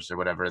 2.5 hours or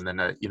whatever, and then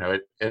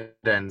it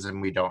ends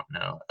and we don't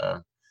know.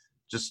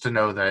 Just to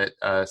know that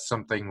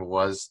something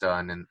was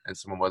done and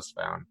someone was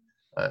found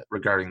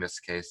regarding this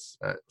case.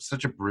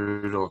 Such a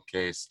brutal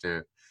case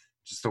too.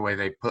 Just the way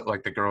they put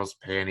like the girls'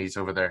 panties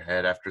over their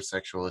head after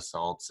sexual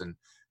assaults and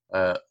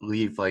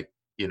leave like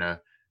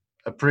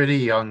a pretty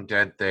young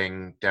dead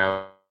thing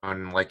down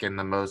like in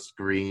the most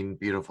green,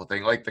 beautiful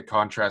thing. Like the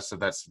contrast of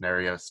that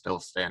scenario still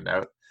stand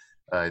out.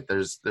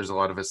 There's a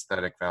lot of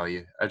aesthetic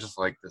value. I just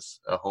like this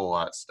a whole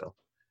lot still.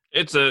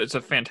 It's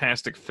a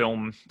fantastic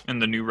film,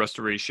 and the new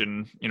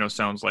restoration,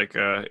 sounds like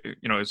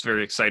it's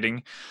very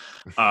exciting,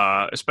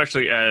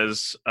 especially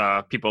as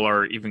people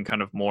are even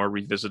kind of more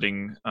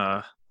revisiting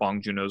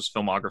Bong Joon-ho's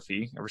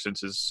filmography ever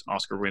since his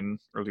Oscar win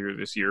earlier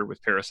this year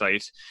with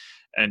Parasite,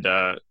 and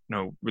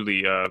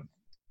really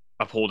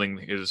upholding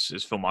his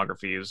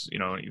filmography is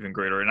even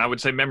greater. And I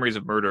would say Memories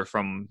of Murder,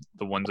 from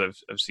the ones I've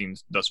seen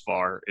thus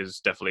far,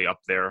 is definitely up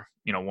there.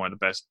 One of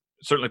the best.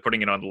 Certainly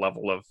putting it on the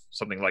level of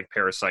something like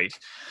Parasite.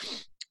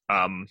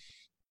 I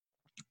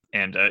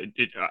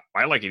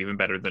like it even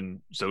better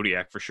than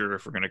Zodiac for sure,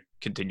 if we're going to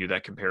continue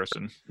that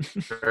comparison.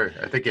 Sure.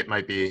 I think it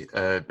might be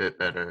a bit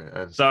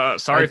better.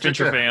 Sorry,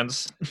 Fincher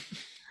fans.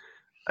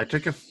 I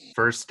took a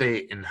first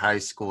date in high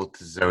school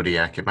to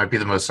Zodiac. It might be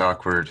the most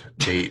awkward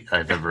date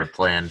I've ever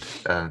planned.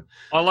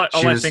 All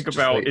I think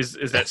about like,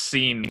 is that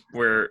scene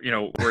where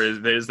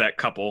there's that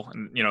couple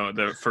and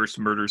the first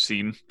murder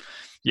scene.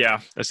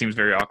 Yeah, that seems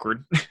very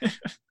awkward. I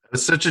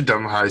was such a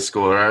dumb high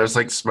schooler. I was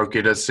like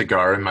smoking a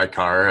cigar in my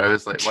car. I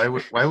was like,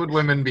 why would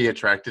women be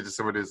attracted to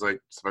someone who's like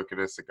smoking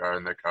a cigar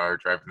in their car,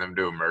 driving them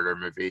to a murder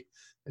movie?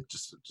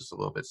 It's just a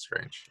little bit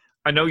strange.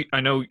 I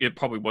know it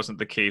probably wasn't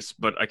the case,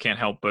 but I can't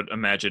help but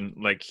imagine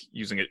like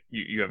using it,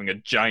 you having a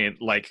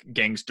giant like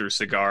gangster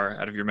cigar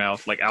out of your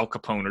mouth, like Al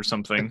Capone or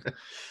something.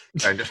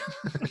 Kind of.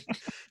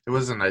 It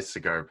was a nice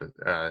cigar, but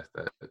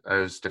I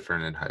was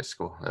different in high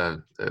school. A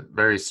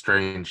very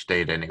strange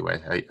date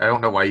anyway. I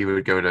don't know why you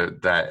would go to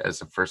that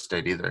as a first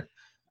date either.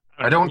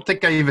 I don't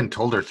think I even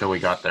told her till we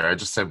got there. I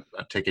just said,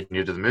 I'm taking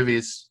you to the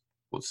movies.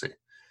 We'll see.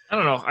 I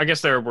don't know. I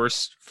guess there are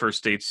worse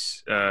first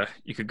dates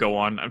you could go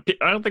on.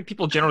 I don't think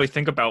people generally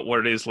think about what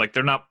it is. Like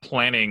they're not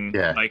planning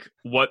Yeah. like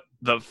what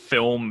the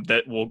film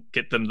that will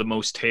get them the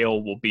most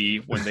tail will be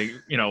when they,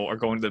 are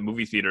going to the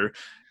movie theater.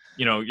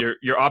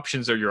 Your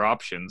options are your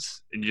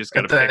options, and you just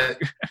got to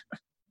pick.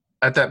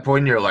 At that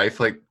point in your life,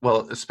 like,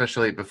 well,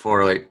 especially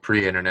before like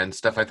pre-internet and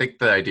stuff, I think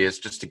the idea is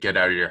just to get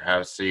out of your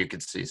house so you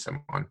could see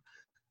someone.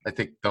 I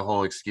think the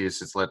whole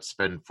excuse is let's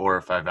spend 4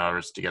 or 5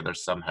 hours together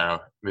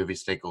somehow.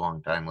 Movies take a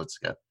long time. Let's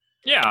go.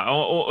 Yeah,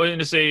 and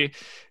to say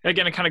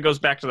again, it kind of goes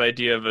back to the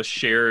idea of a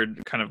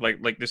shared kind of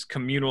like this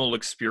communal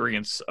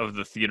experience of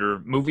the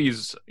theater.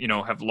 Movies,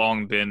 have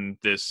long been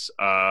this,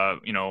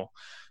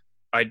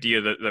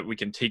 idea that we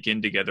can take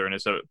in together, and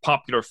it's a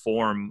popular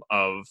form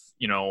of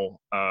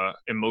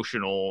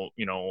emotional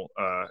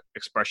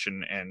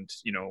expression and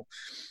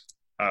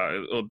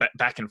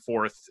back and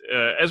forth,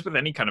 as with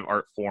any kind of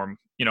art form.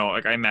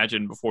 Like I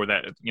imagine before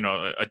that,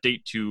 a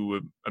date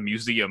to a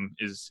museum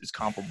is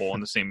comparable in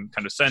the same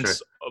kind of sense,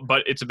 sure.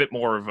 But it's a bit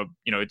more of a,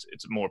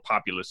 it's a more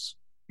populous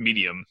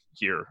medium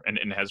here,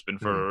 and has been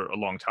for a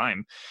long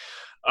time.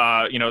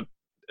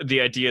 The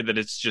idea that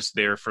it's just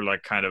there for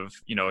like kind of,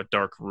 a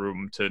dark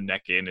room to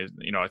neck in is,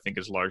 I think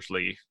is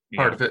largely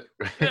part of it.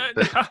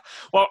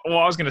 well,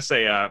 I was going to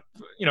say,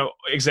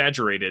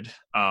 exaggerated.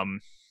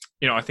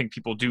 I think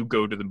people do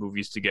go to the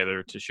movies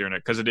together to share it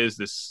because it is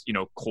this,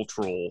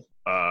 cultural,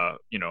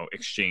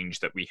 exchange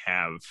that we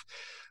have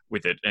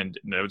with it. And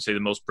I would say the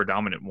most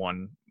predominant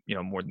one,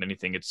 more than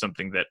anything, it's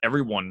something that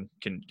everyone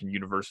can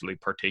universally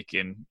partake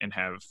in and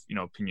have,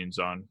 opinions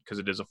on, because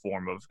it is a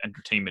form of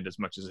entertainment as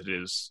much as it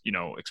is,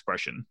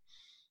 expression.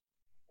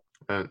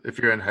 If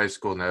you're in high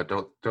school now,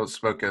 don't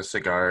smoke a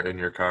cigar in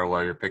your car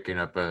while you're picking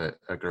up a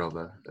girl,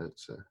 though.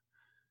 It's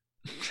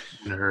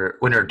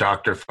when her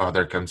doctor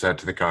father comes out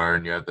to the car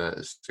and you have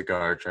the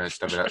cigar trying to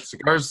stuff it out.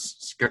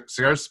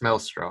 Cigars smell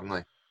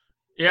strongly.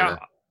 Yeah,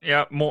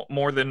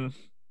 more than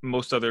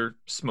most other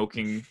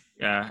smoking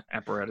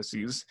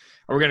apparatuses.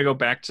 Are we going to go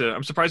back to?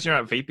 I'm surprised you're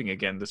not vaping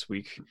again this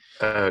week.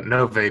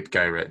 No vape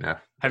guy right now.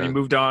 Have you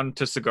moved on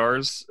to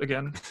cigars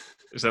again?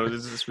 Is that what it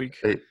is this week?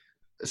 I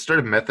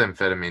started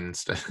methamphetamine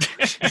instead.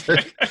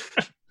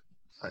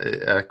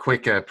 A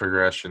quick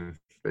progression,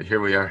 but here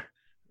we are.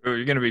 Oh,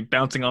 you're going to be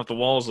bouncing off the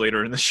walls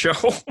later in the show.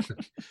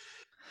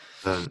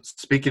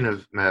 Speaking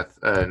of meth,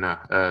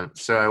 no.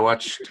 So I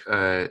watched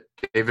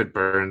David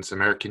Byrne's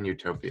American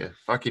Utopia.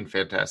 Fucking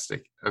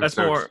fantastic.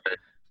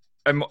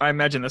 I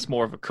imagine that's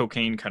more of a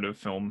cocaine kind of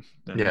film.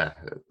 Yeah,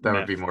 that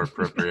would be more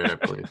appropriate, I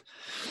believe.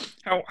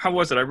 How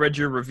was it? I read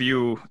your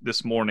review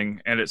this morning,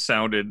 and it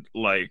sounded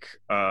like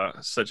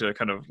such a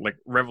kind of like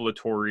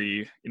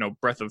revelatory,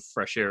 breath of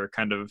fresh air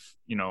kind of,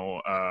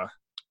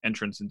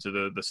 entrance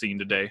into the scene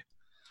today.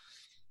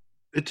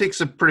 It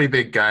takes a pretty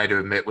big guy to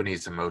admit when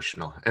he's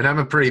emotional, and I'm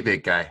a pretty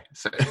big guy.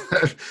 So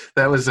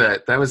that was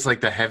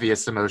like the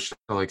heaviest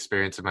emotional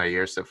experience of my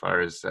year so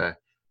far.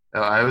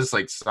 I was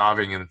like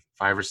sobbing in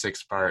 5 or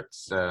 6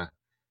 parts. That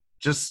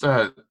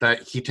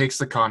he takes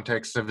the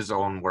context of his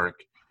own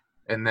work,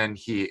 and then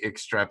he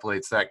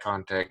extrapolates that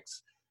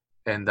context.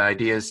 And the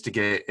idea is to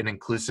get an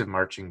inclusive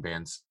marching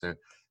band. So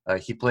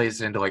he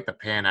plays into like the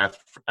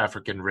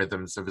Pan-African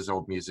rhythms of his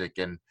old music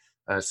and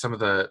some of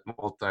the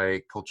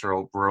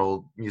multicultural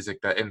world music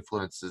that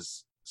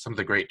influences some of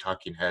the great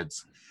talking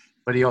heads.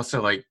 But he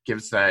also like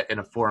gives that in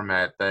a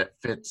format that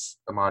fits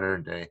the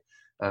modern day.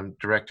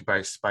 Directed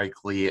by Spike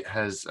Lee. It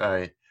has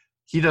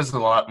he does a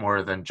lot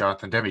more than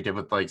Jonathan Demme did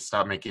with like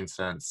Stop Making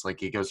Sense. Like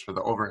he goes for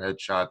the overhead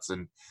shots,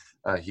 and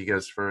he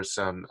goes for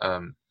some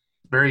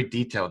very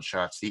detailed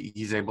shots.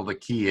 He's able to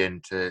key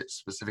into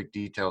specific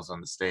details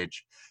on the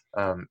stage.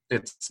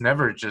 It's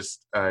never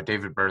just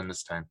David Byrne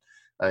this time.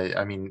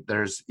 I mean,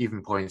 there's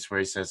even points where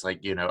he says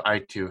like, I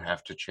too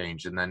have to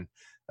change. And then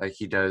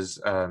he does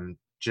Janelle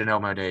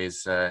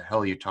Monáe's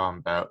Hell You Tom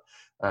About,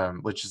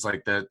 which is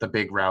like the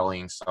big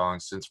rallying song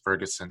since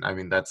Ferguson. I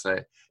mean, that's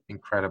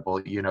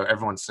incredible.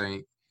 Everyone's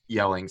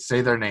yelling, say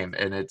their name.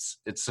 And it's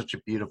such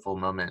a beautiful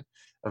moment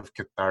of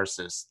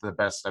catharsis, the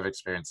best I've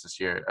experienced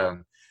this year.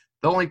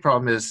 The only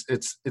problem is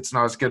it's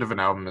not as good of an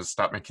album as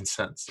Stop Making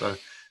Sense. So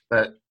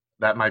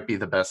that might be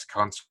the best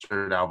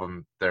concert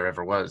album there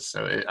ever was.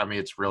 So,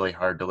 it's really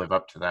hard to live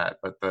up to that.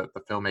 But the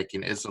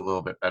filmmaking is a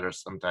little bit better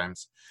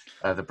sometimes.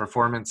 The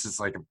performance is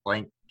like a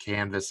blank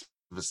canvas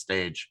of a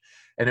stage.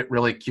 And it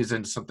really cues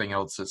into something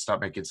else that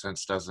Stop Making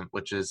Sense doesn't,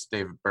 which is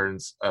David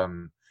Byrne's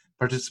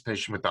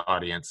participation with the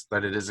audience,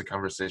 that it is a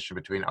conversation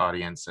between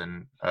audience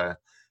and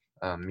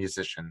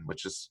musician,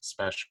 which is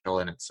special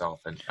in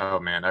itself. And, oh,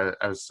 man,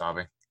 I was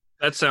sobbing.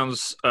 That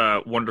sounds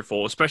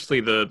wonderful, especially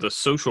the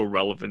social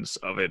relevance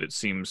of it. It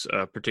seems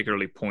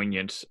particularly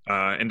poignant,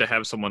 and to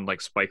have someone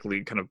like Spike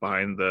Lee kind of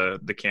behind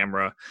the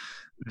camera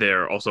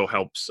there also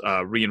helps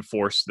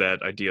reinforce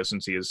that idea,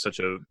 since he is such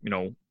a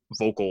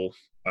vocal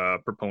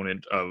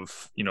proponent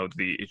of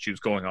the issues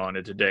going on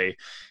in today,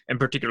 and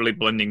particularly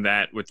blending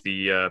that with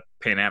the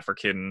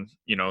Pan-African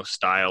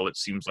style. It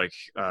seems like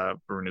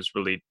Byrne is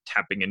really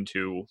tapping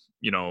into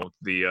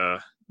the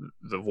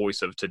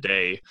voice of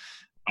today.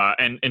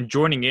 and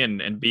joining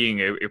in and being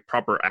a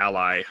proper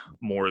ally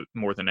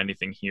more than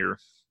anything here,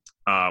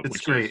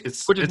 it's great.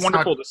 Which is It's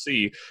wonderful not, to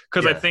see,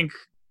 because yeah.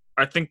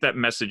 I think that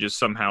message is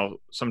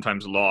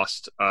sometimes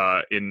lost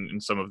in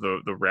some of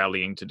the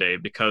rallying today,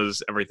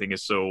 because everything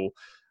is so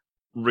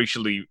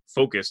racially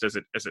focused as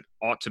it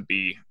ought to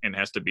be and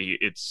has to be.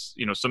 It's,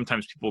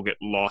 sometimes people get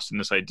lost in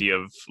this idea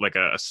of like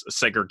a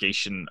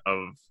segregation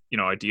of,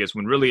 ideas,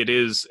 when really it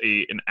is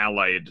an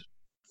allied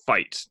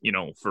fight,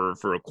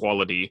 for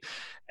equality,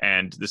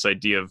 and this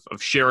idea of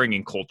sharing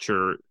in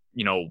culture,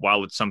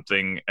 while it's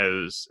something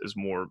as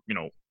more,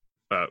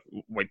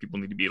 white people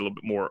need to be a little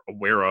bit more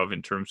aware of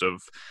in terms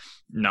of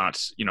not,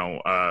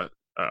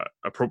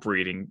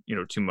 appropriating,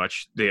 too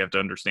much. They have to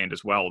understand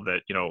as well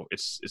that,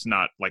 it's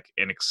not like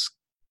an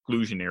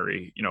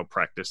exclusionary,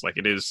 practice. Like,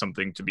 it is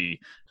something to be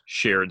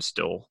shared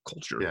still,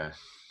 culture. Yeah.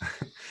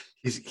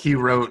 He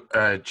wrote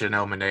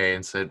Janelle Monáe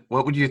and said,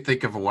 "What would you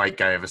think of a white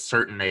guy of a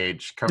certain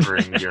age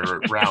covering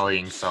your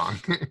rallying song?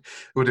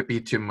 Would it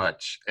be too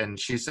much?" And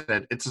she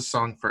said, "It's a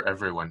song for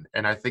everyone."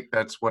 And I think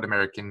that's what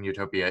American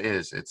Utopia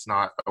is. It's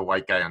not a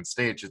white guy on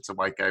stage. It's a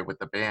white guy with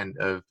a band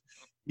of,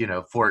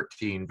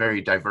 14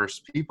 very diverse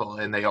people,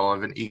 and they all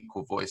have an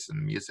equal voice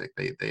in music.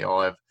 They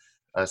all have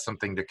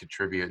something to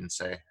contribute and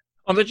say.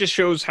 Well, that just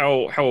shows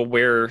how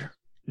aware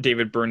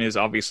David Byrne is,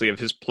 obviously, of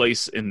his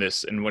place in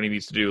this and what he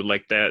needs to do.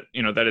 Like that,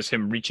 that is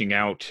him reaching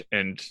out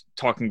and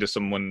talking to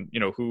someone,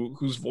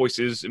 whose voice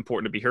is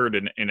important to be heard,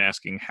 and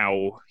asking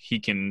how he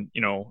can,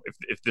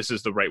 if this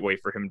is the right way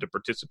for him to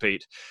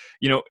participate.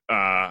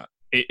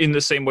 In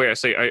the same way,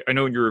 I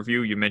know in your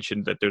review you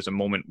mentioned that there's a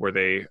moment where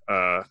they,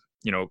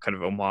 kind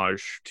of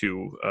homage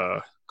to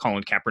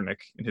Colin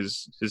Kaepernick and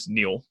his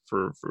kneel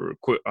for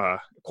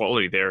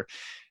equality there.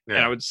 Yeah.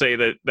 And I would say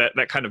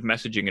that kind of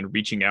messaging and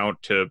reaching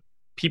out to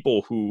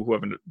people who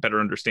have a better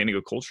understanding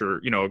of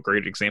culture, a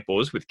great example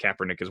is with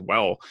Kaepernick as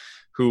well,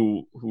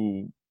 who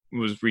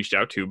was reached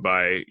out to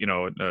by,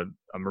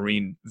 a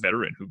Marine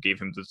veteran who gave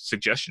him the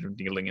suggestion of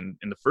kneeling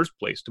in the first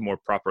place to more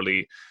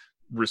properly,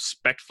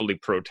 respectfully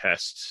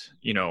protest,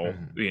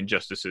 the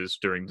injustices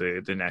during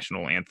the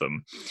national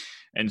anthem.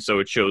 And so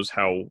it shows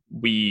how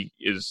we,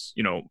 is,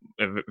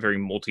 a very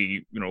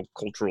multi,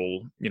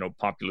 cultural,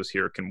 populace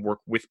here, can work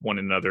with one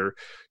another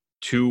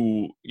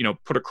to,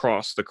 put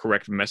across the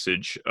correct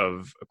message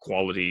of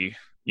equality,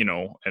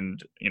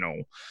 and,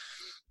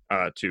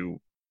 to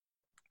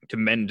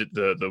mend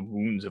the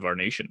wounds of our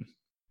nation.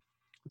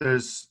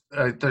 There's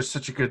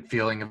such a good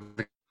feeling of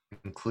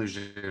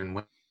inclusion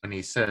when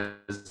he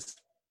says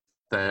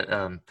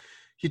that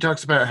he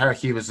talks about how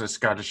he was a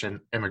Scottish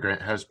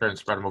immigrant, how his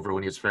parents brought him over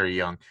when he was very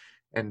young,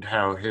 and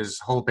how his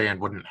whole band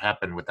wouldn't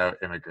happen without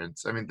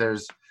immigrants. I mean,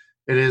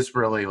 it is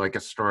really like a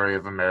story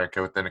of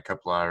America within a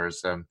couple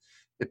hours.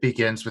 It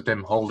begins with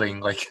him holding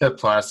like a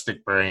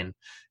plastic brain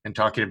and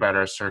talking about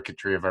our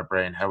circuitry of our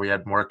brain, how we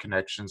had more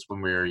connections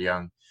when we were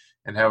young,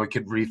 and how we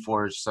could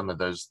reforge some of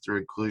those through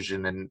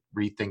inclusion and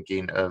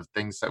rethinking of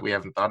things that we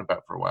haven't thought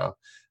about for a while.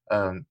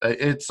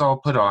 It's all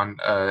put on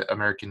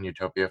American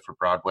Utopia for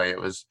Broadway.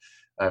 It was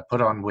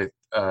put on with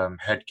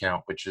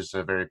Headcount, which is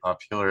a very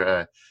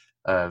popular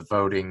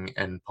voting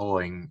and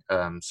polling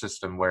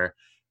system where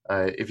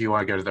if you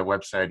want to go to their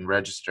website and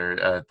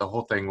register, the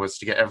whole thing was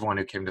to get everyone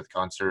who came to the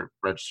concert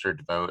registered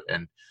to vote.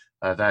 And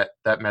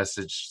that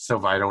message so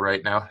vital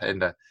right now,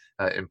 and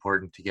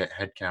important to get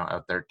Headcount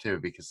out there too,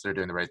 because they're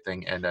doing the right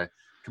thing. And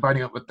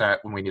combining it with that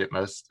when we need it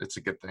most, it's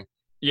a good thing.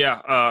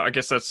 Yeah, I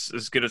guess that's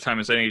as good a time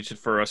as any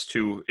for us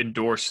to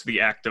endorse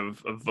the act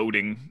of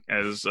voting.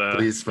 As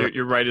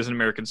you're right, as an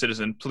American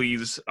citizen,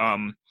 please,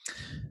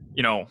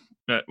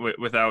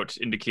 without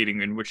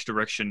indicating in which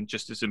direction,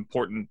 just as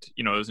important,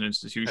 as an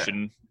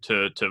institution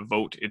to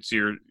vote. It's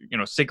your,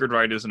 sacred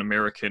right as an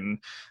American,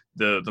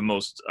 the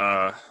most,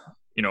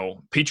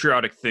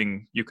 patriotic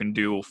thing you can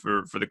do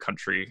for the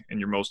country, and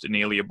your most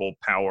inalienable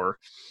power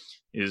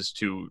is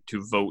to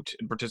vote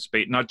and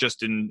participate, not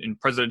just in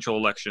presidential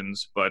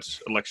elections, but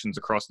elections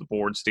across the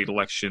board, state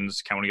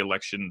elections, county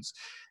elections,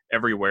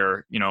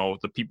 everywhere.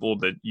 The people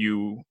that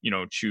you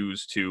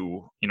choose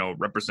to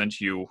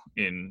represent you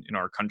in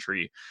our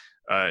country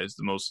is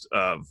the most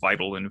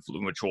vital and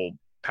influential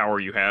power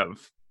you have,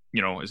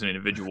 as an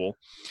individual,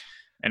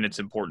 and it's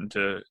important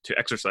to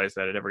exercise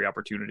that at every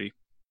opportunity.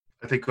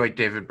 I think, like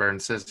David Byrne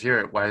says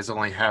here, why is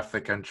only half the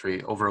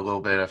country, over a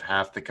little bit of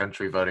half the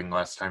country, voting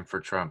last time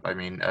for Trump? I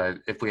mean,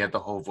 if we had the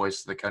whole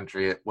voice of the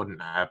country, it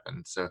wouldn't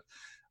happen. So,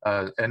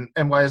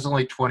 and why is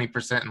only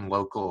 20% in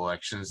local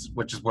elections,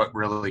 which is what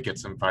really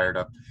gets them fired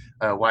up?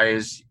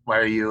 Why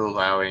are you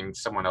allowing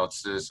someone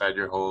else to decide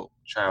your whole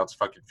child's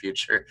fucking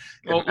future?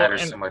 It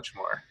matters so much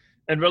more.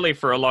 And really,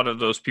 for a lot of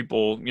those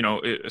people,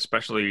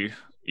 especially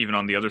even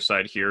on the other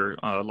side here,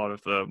 a lot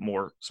of the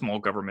more small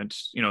government,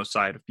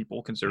 side of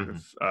people,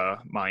 conservative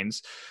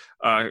minds,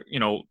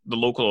 the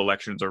local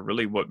elections are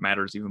really what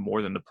matters even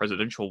more than the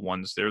presidential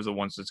ones. They're the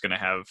ones that's going to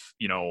have,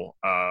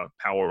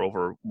 power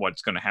over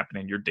what's going to happen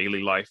in your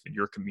daily life, in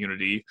your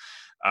community.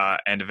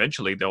 And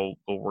eventually they'll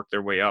work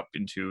their way up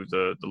into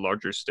the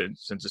larger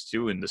census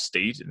too, in the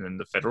state and then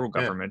the federal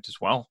government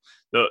as well.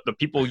 The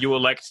people you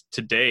elect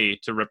today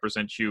to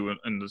represent you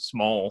in the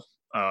small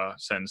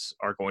sense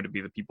are going to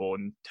be the people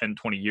in 10,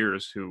 20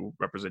 years who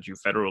represent you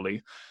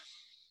federally.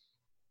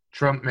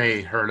 Trump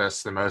may hurt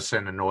us the most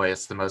and annoy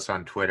us the most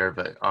on Twitter,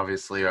 but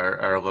obviously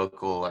our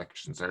local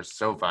elections are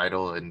so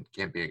vital and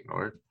can't be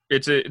ignored.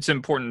 It's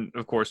important,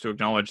 of course, to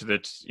acknowledge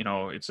that,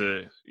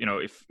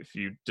 if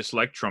you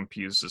dislike Trump,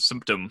 he's a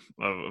symptom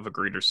of a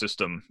greater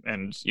system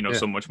and,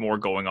 so much more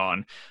going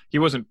on. He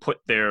wasn't put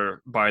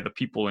there by the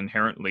people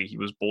inherently. He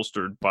was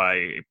bolstered by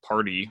a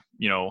party,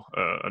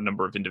 a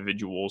number of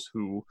individuals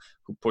who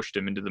pushed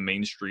him into the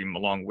mainstream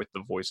along with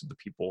the voice of the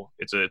people.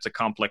 It's a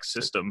complex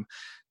system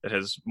that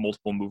has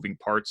multiple moving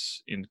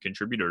parts and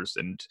contributors,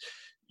 and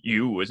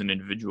you as an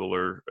individual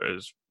are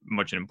as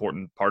much an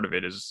important part of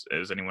it as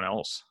anyone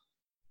else.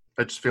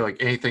 I just feel like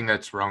anything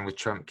that's wrong with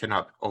Trump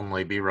cannot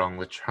only be wrong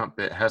with Trump.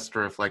 It has to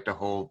reflect a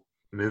whole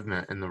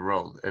movement in the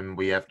world, and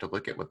we have to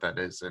look at what that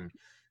is and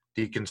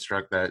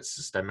deconstruct that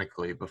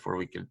systemically before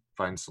we can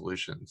find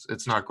solutions.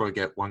 It's not going to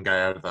get one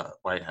guy out of the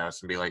White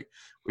House and be like,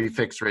 we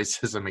fixed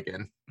racism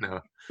again.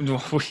 No.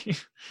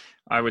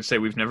 I would say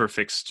we've never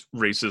fixed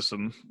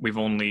racism. We've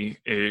only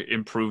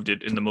improved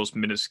it in the most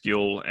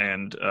minuscule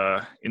and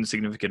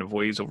insignificant of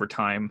ways over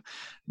time.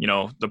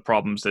 The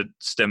problems that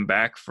stem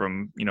back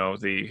from,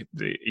 the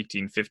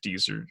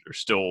 1850s are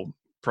still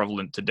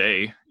prevalent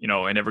today,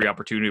 and every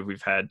opportunity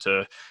we've had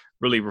to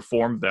really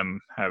reform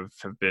them have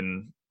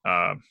been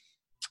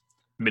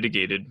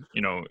mitigated,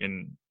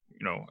 in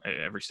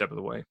every step of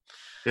the way.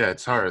 Yeah,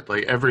 it's hard.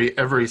 Like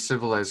every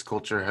civilized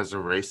culture has a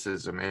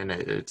racism in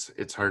it.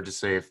 It's hard to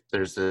say if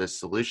there's a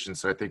solution.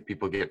 So I think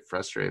people get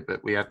frustrated,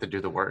 but we have to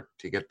do the work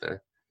to get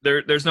there.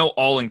 There's no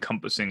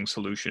all-encompassing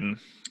solution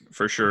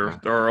for sure.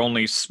 There are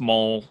only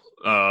small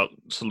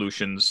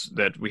solutions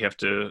that we have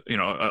to,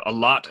 a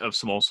lot of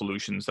small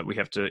solutions that we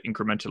have to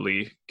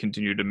incrementally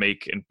continue to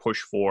make and push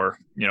for,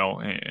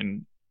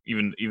 and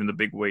even the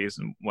big ways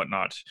and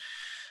whatnot.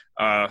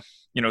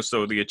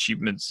 So the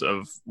achievements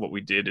of what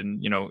we did in,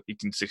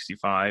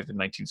 1865 and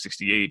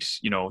 1968,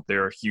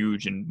 they're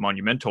huge and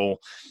monumental,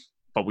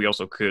 but we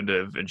also could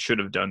have and should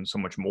have done so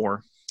much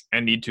more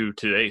and need to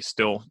today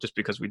still. Just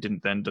because we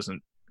didn't then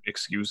doesn't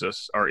excuse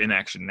our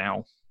inaction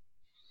now.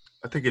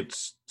 I think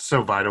it's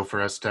so vital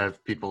for us to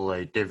have people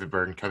like David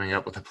Byrne coming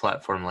up with a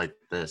platform like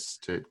this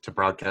to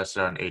broadcast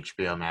it on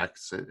HBO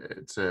Max.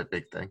 It's a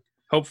big thing.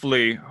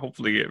 Hopefully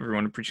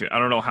everyone appreciates it. I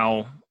don't know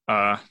how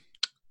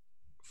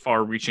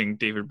far-reaching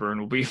David Byrne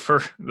will be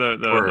for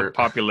the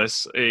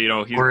populace. Or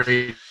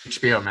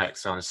HBO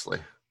Max, honestly.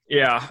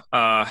 Yeah,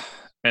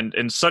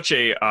 and such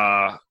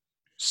a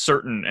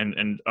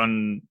certain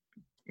and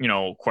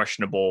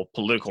questionable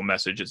political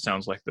message. It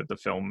sounds like that the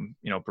film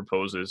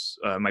proposes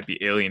might be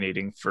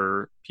alienating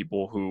for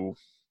people who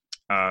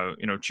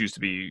choose to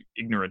be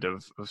ignorant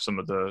of some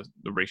of the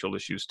racial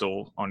issues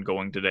still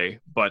ongoing today.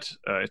 But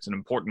it's an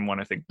important one,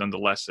 I think,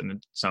 nonetheless, and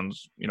it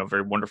sounds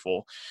very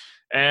wonderful.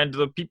 And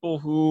the people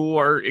who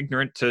are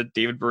ignorant to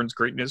David Byrne's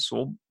greatness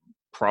will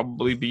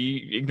probably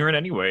be ignorant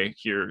anyway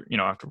here,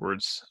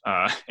 afterwards.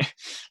 Come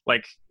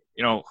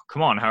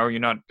on, how are you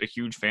not a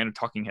huge fan of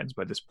Talking Heads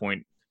by this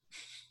point?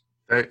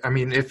 I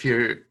mean, if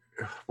you're,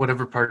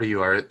 whatever party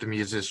you are, the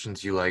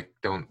musicians you like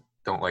don't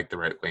like the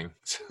right wing.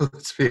 So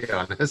let's be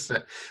honest.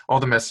 All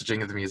the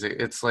messaging of the music,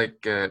 it's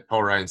like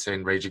Paul Ryan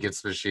saying Rage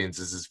Against the Machines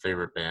is his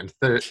favorite band.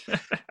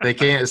 They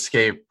can't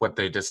escape what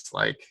they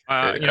dislike.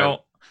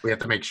 We have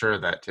to make sure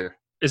of that too.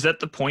 Is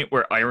that the point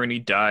where irony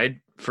died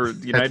for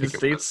the United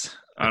States?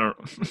 I don't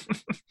know.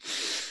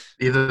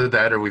 Either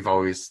that or we've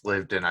always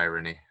lived in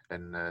irony,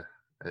 and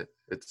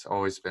it's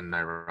always been an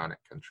ironic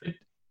country.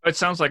 It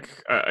sounds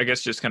like, I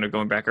guess, just kind of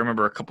going back, I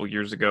remember a couple of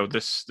years ago,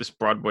 this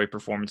Broadway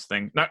performance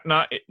thing,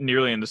 not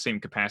nearly in the same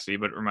capacity,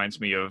 but it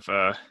reminds me of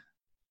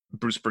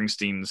Bruce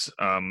Springsteen's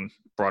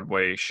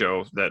Broadway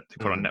show that they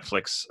put on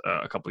Netflix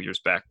a couple of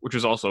years back, which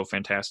was also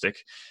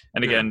fantastic.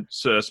 And again,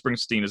 so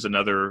Springsteen is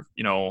another,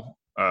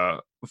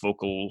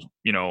 vocal,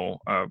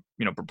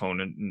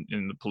 proponent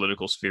in the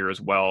political sphere as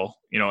well,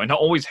 and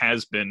always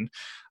has been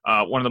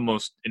one of the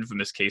most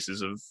infamous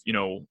cases of,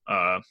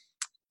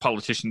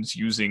 politicians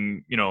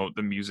using,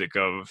 the music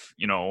of,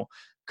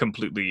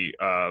 completely,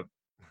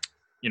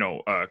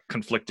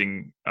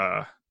 conflicting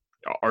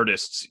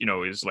artists,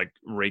 is like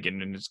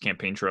Reagan in his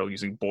campaign trail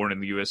using Born in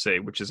the USA,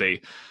 which is a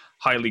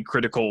highly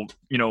critical,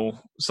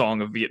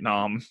 song of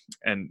Vietnam.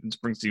 And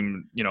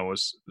Springsteen,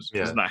 was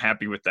not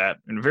happy with that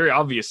in a very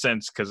obvious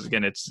sense, because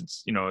again,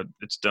 it's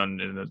done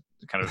in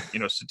a kind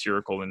of,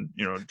 satirical and,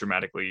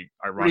 dramatically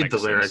ironic Read the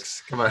sense.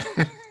 lyrics. Come on.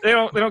 They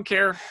don't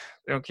care.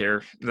 They don't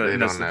care.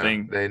 That's the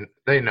thing.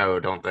 They know,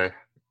 don't they?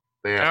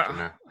 They have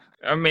to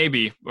know.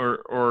 Maybe,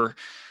 or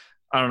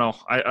I don't know.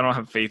 I don't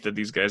have faith that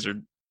these guys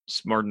are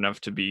smart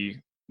enough to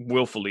be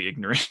willfully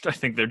ignorant. I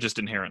think they're just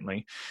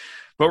inherently.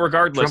 But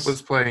regardless,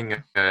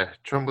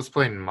 Trump was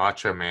playing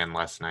Macho Man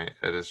last night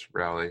at his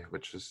rally,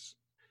 which is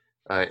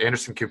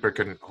Anderson Cooper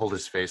couldn't hold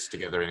his face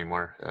together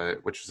anymore,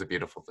 which was a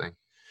beautiful thing.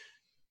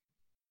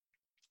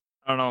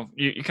 I don't know.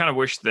 You kind of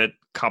wish that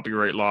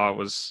copyright law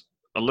was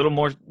a little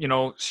more,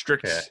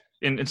 strict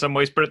in some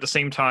ways, but at the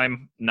same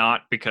time,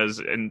 not,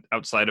 because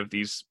outside of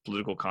these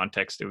political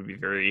contexts, it would be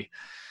very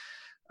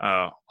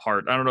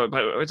hard. I don't know,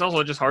 but it's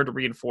also just hard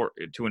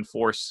to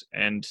enforce.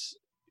 And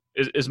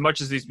as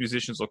much as these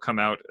musicians will come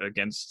out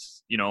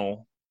against,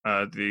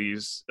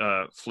 these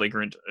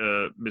flagrant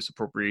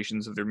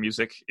misappropriations of their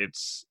music,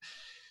 it's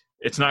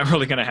not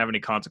really going to have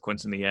any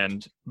consequence in the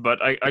end. But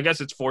I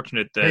guess it's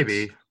fortunate that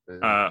maybe.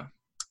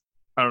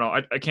 I don't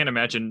know. I can't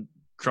imagine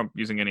Trump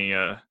using any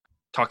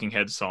Talking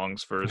Heads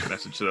songs for his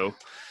message, though.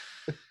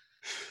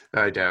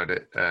 I doubt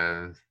it.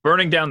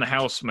 Burning down the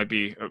house might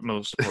be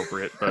most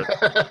appropriate, but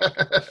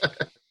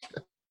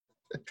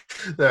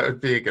that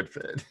would be a good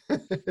fit.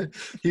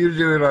 He would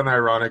do it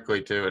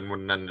unironically too, and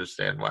wouldn't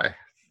understand why.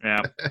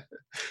 Yeah.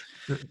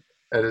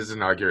 At his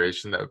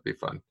inauguration, that would be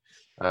fun.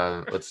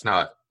 Let's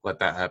not let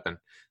that happen.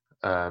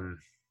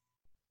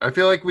 I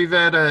feel like we've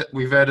had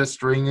a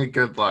string of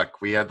good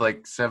luck. We had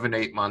like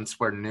 7-8 months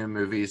where new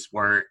movies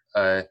weren't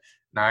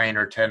 9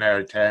 or 10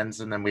 out of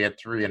 10s, and then we had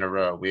 3 in a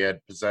row. We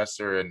had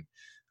Possessor and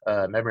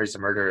Memories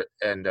of Murder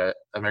and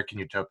American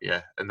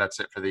Utopia, and that's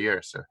it for the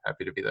year. So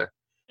happy to be there.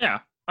 Yeah,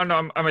 I don't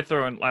know. I might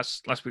throw in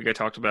last week. I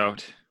talked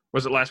about,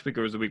 was it last week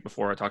or was it the week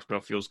before? I talked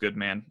about Feels Good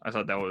Man. I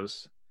thought that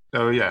was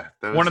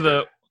one of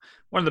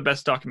the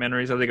best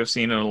documentaries I think I've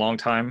seen in a long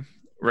time.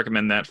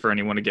 Recommend that for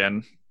anyone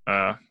again.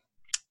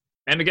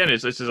 And again,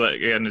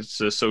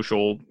 it's a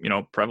social,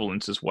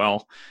 prevalence as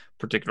well,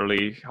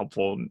 particularly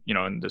helpful,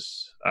 in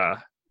this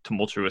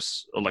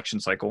tumultuous election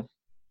cycle.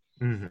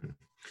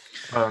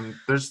 Mm-hmm.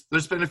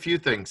 There's been a few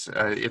things.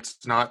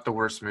 It's not the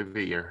worst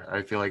movie year.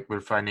 I feel like we're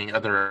finding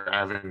other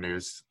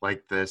avenues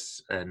like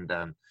this, and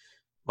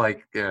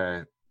like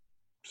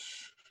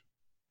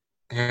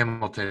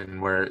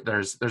Hamilton, where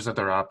there's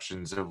other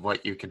options of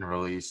what you can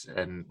release,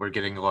 and we're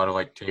getting a lot of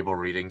like table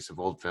readings of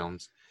old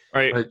films.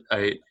 Right. But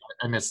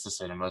I miss the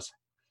cinemas.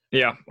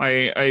 Yeah, I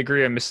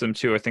agree. I miss them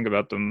too. I think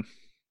about them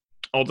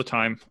all the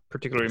time,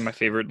 particularly my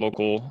favorite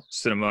local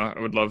cinema. I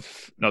would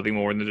love nothing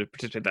more than to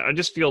participate in that. I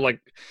just feel like,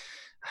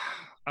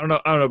 I don't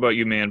know about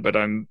you, man, but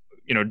I'm,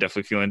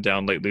 definitely feeling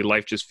down lately.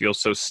 Life just feels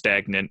so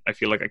stagnant. I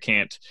feel like I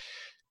can't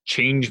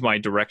change my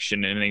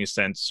direction in any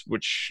sense,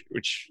 which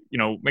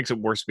makes it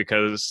worse,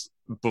 because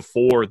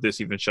before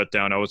this even shut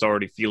down, I was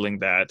already feeling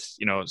that,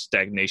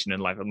 stagnation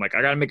in life. I'm like,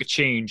 I got to make a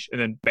change. And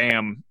then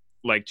bam,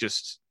 like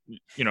just,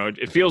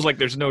 it feels like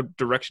there's no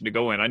direction to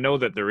go in. I know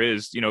that there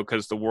is,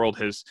 because the world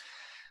has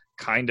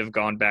kind of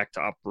gone back to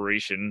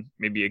operation,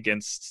 maybe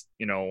against,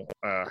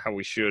 how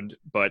we should,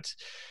 but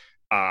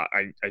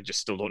I just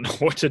still don't know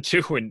what to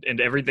do.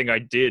 And everything I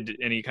did,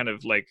 any kind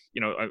of like,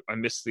 I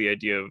miss the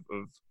idea of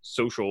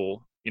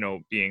social,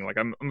 being like,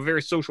 I'm a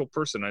very social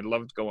person. I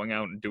loved going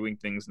out and doing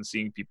things and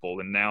seeing people.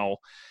 And now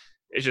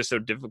it's just so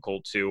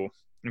difficult to,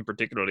 and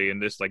particularly in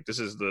this, like, this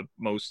is the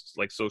most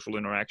like social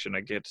interaction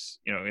I get,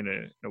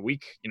 in a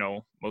week,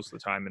 most of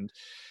the time. And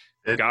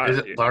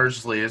it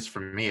largely is for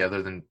me,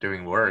 other than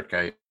doing work.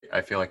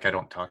 I feel like I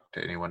don't talk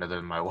to anyone other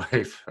than my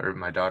wife or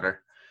my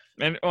daughter.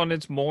 And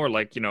it's more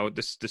like,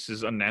 this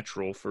is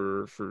unnatural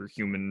for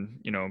human,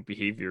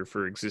 behavior,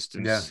 for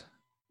existence,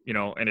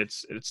 and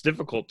it's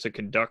difficult to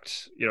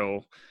conduct,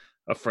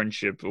 a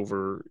friendship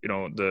over,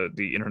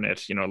 the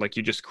internet, like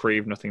you just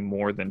crave nothing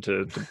more than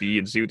to be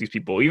and see with these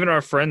people, even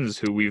our friends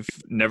who we've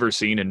never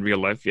seen in real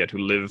life yet, who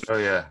live,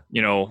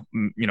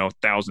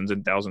 thousands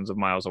and thousands of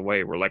miles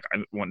away. We're like,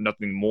 I want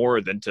nothing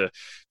more than to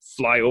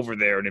fly over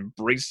there and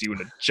embrace you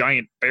in a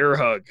giant bear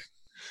hug.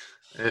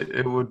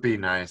 It would be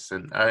nice,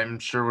 and I'm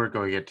sure we're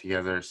going to get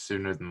together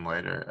sooner than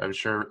later. I'm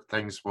sure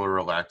things will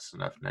relax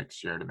enough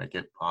next year to make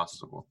it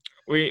possible.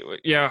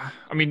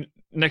 I mean,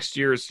 next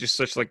year is just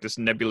such like this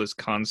nebulous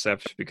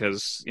concept,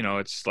 because,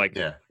 it's like,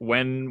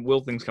 when will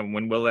things come?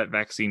 When will that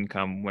vaccine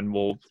come? When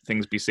will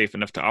things be safe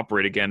enough to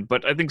operate again?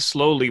 But I think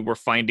slowly we're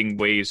finding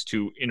ways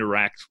to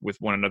interact with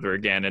one another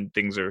again, and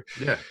things are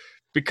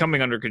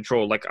becoming under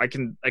control. Like I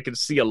can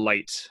see a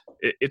light.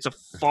 It's a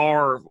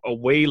far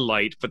away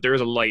light, but there is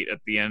a light at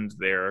the end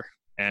there.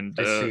 And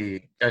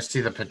I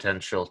see the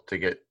potential to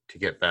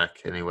get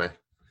back anyway.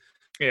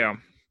 Yeah.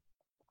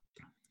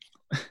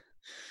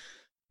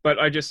 But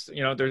I just,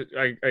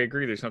 I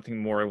agree. There's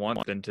nothing more I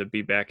want than to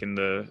be back in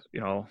the,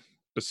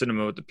 the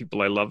cinema with the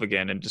people I love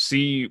again, and to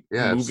see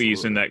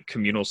movies in that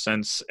communal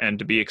sense, and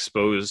to be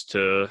exposed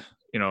to,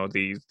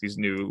 these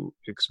new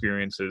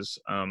experiences.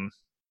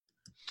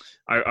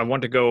 I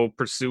want to go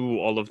pursue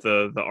all of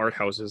the art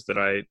houses that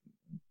I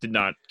did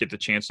not get the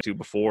chance to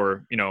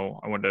before.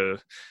 I want to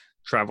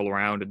travel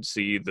around and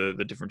see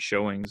the different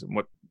showings and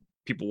what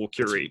people will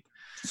curate.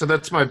 So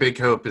that's my big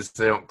hope, is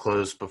they don't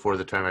close before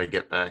the time I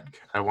get back.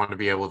 I want to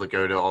be able to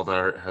go to all the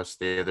art house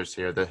theaters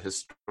here, the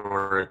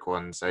historic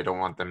ones. I don't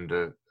want them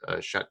to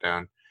shut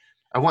down.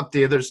 I want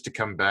theaters to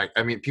come back.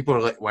 I mean, people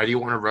are like, why do you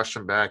want to rush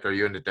them back? Are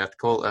you in a death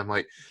cult? I'm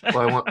like, well,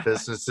 I want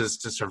businesses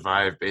to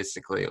survive,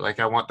 basically. Like,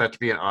 I want that to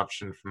be an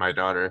option for my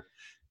daughter,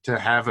 to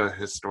have a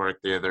historic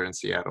theater in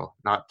Seattle,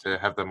 not to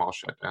have them all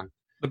shut down.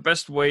 The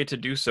best way to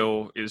do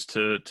so is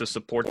to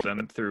support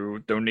them through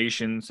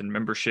donations and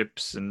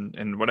memberships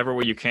and whatever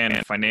way you can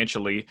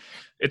financially.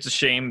 It's a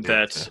shame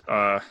that,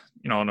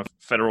 on a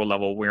federal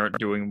level, we aren't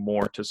doing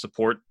more to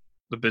support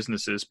the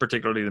businesses,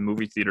 particularly the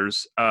movie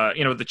theaters.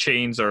 The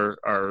chains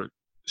are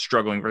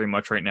struggling very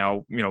much right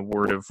now.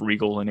 Word of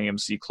Regal and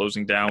AMC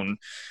closing down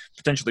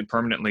potentially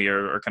permanently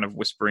are kind of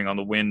whispering on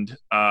the wind,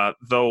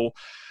 though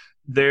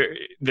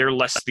they're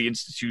less the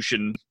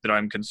institution that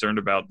I'm concerned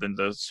about than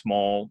the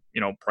small,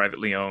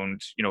 privately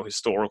owned,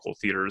 historical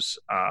theaters,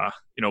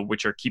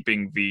 which are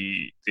keeping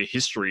the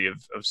history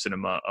of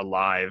cinema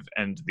alive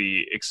and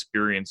the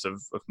experience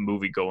of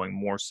movie going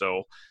more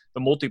so. The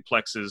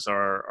multiplexes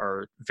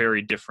are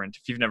very different.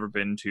 If you've never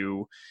been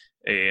to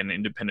an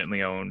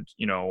independently owned,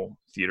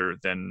 theater,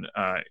 then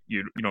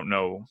you don't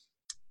know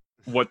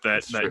what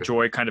that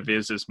joy kind of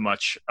is as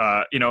much.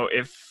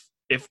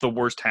 If the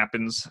worst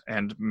happens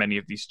and many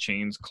of these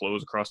chains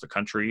close across the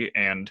country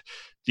and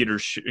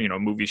theaters,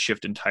 movies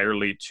shift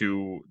entirely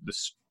to the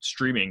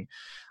streaming,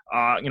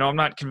 I'm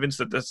not convinced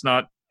that that's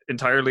not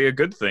entirely a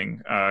good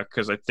thing,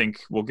 because I think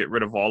we'll get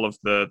rid of all of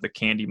the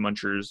candy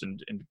munchers and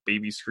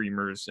baby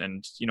screamers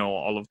and,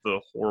 all of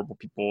the horrible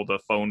people, the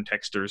phone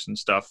texters and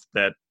stuff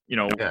that,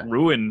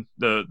 ruin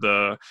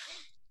the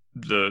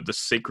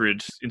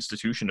sacred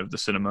institution of the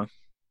cinema.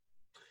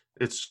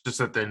 It's just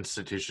that the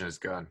institution is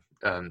gone.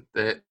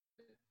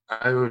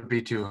 I would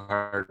be too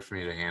hard for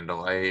me to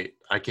handle.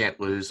 I can't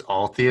lose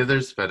all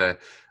theaters, but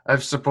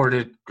I've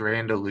supported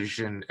Grand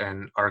Illusion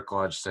and Arc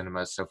Lodge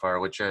Cinema so far,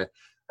 which I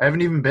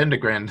haven't even been to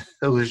Grand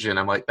Illusion.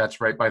 I'm like,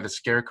 that's right by the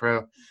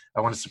Scarecrow.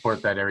 I want to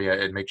support that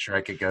area and make sure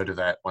I could go to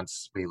that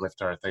once we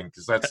lift our thing,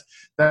 because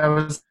that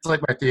was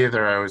like my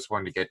theater I always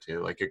wanted to get to,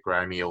 like a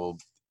grimy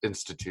old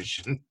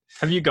institution.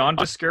 Have you gone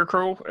to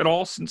Scarecrow at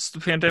all since the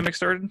pandemic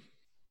started?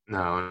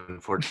 No,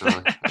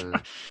 unfortunately.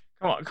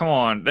 Come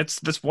on.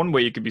 That's one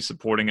way you could be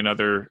supporting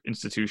another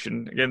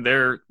institution. Again,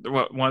 they're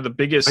one of the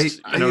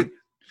biggest.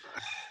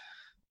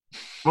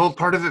 Well,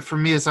 part of it for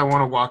me is I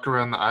want to walk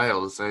around the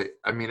aisles.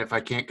 I mean, if I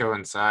can't go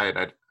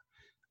inside,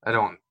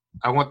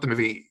 I want the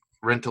movie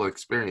rental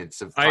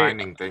experience of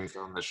finding things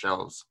on the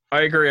shelves.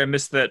 I agree. I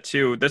missed that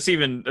too. That's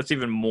even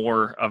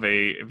more of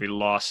a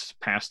lost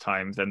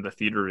pastime than the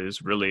theater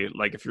is, really.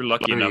 Like, if you're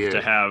lucky enough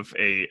to have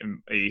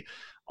a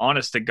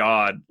honest to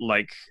God,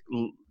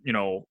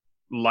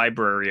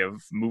 library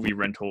of movie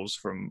rentals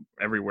from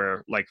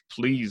everywhere, like,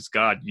 please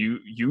God, you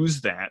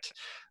use that.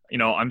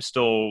 I'm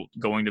still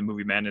going to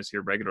Movie Madness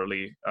here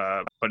regularly,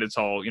 but it's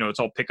all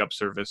pickup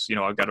service.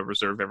 I've got to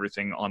reserve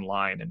everything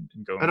online and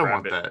go and I don't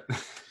grab want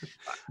that.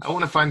 I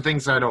want to find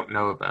things I don't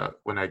know about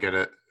when I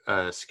get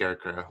a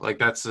Scarecrow. Like,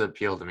 that's the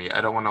appeal to me.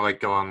 I don't want to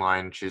go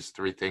online and choose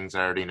 3 things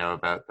I already know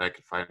about that I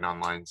could find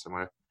online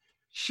somewhere.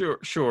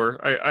 Sure.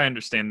 I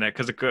understand that,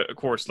 because of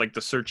course, like, the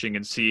searching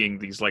and seeing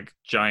these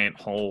giant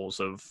holes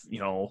of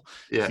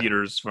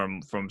theaters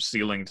from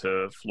ceiling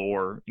to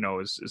floor,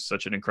 is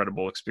such an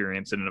incredible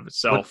experience in and of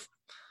itself.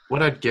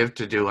 What I'd give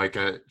to do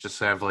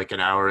just have an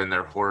hour in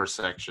their horror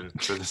section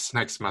for this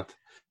next month.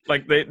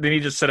 Like, they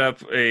need to set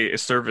up a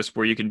service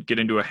where you can get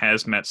into a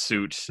hazmat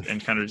suit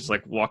and kind of just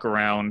walk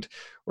around,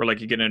 or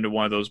you get into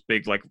one of those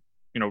big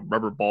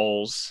rubber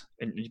balls,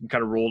 and you can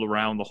kind of roll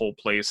around the whole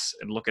place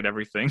and look at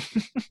everything.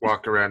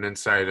 Walk around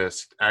inside a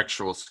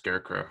actual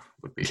Scarecrow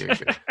would be a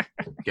good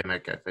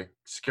gimmick, I think.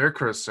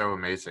 Scarecrow is so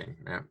amazing,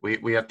 man.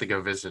 We have to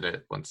go visit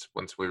it once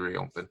we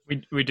reopen.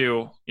 We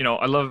do.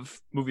 I love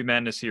Movie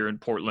Madness here in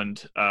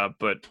Portland,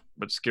 but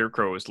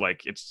Scarecrow is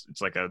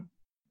it's like a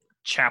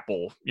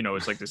chapel.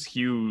 It's like this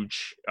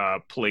huge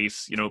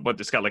place, but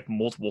it's got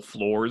multiple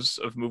floors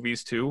of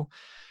movies too.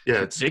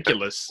 Yeah, it's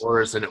ridiculous.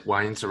 Floors, and it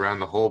winds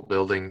around the whole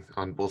building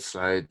on both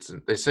sides.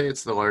 And they say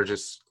it's the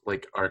largest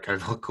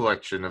archival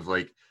collection of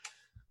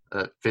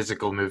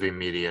physical movie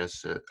media.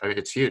 So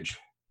it's huge.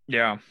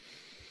 Yeah.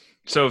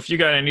 So if you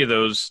got any of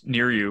those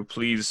near you,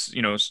 please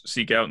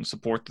seek out and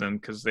support them,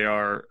 because they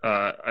are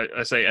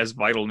I say as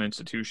vital an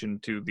institution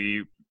to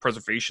the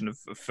preservation of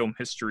film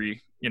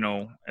history,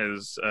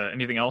 as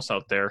anything else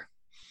out there.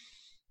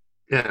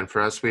 Yeah, and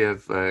for us, we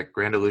have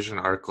Grand Illusion,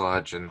 Arc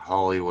Lodge, and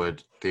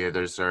Hollywood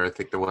theaters are, I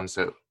think, the ones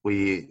that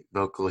we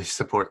locally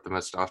support the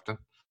most often.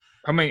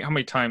 How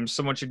many times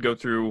someone should go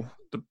through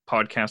the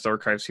podcast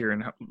archives here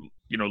and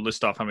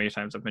list off how many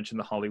times I've mentioned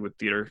the Hollywood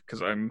theater,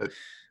 because I'm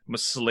a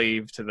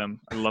slave to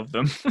them. I love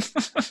them.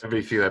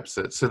 Every few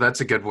episodes. So that's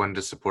a good one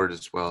to support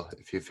as well,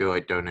 if you feel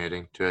like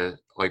donating to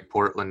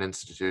Portland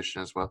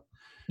institution as well.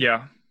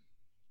 Yeah.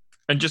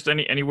 And just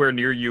anywhere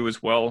near you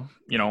as well,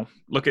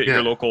 look at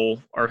your local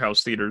art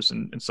house theaters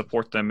and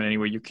support them in any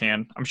way you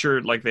can. I'm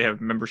sure like they have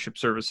membership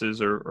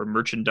services or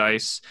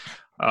merchandise.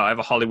 I have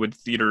a Hollywood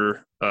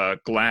theater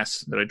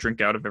glass that I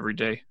drink out of every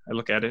day. I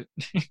look at it.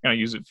 I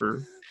use it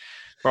for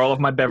all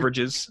of my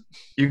beverages.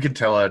 You can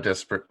tell how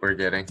desperate we're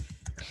getting.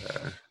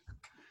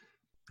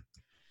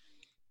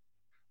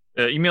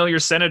 Email your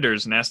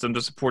senators and ask them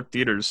to support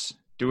theaters.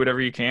 Do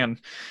whatever you can.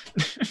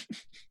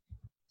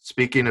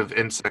 Speaking of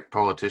insect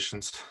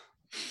politicians.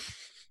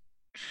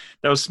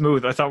 That was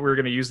smooth. I thought we were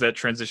going to use that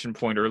transition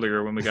point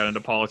earlier when we got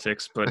into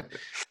politics, but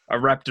I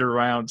wrapped it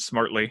around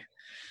smartly.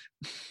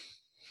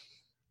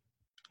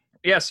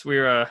 Yes,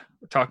 we're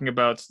talking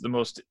about the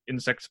most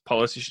insect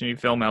politician-y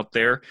film out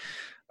there,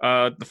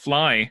 The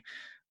Fly,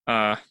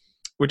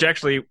 which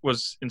actually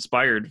was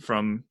inspired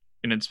from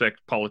an insect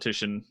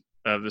politician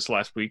this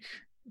last week,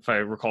 if I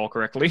recall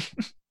correctly.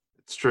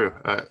 It's true.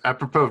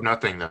 Apropos of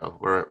nothing, though,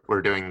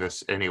 we're doing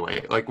this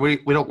anyway. Like we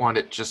don't want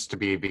it just to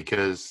be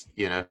because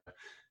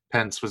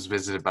Pence was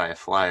visited by a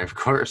fly. Of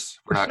course,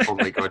 we're not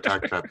only going to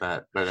talk about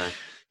that, but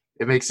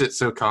it makes it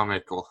so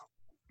comical.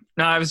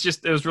 No,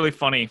 it was really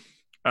funny.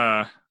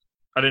 I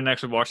didn't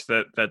actually watch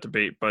that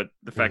debate, but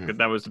the fact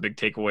that was the big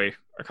takeaway,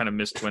 I kind of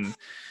missed when,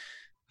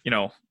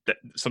 that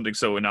something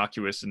so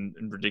innocuous and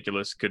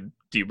ridiculous could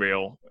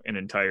derail an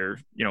entire,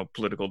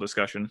 political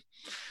discussion.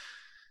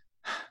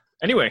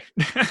 Anyway,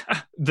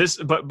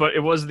 but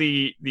it was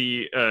the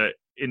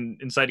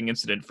inciting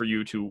incident for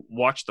you to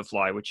watch The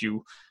Fly, which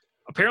you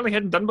apparently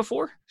hadn't done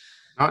before.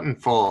 Not in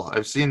full.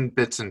 I've seen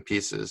bits and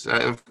pieces.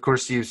 Of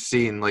course, you've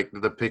seen like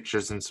the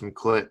pictures and some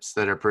clips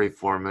that are pretty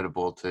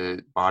formidable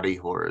to body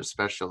horror,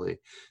 especially.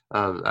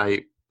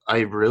 I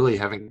really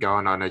haven't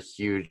gone on a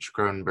huge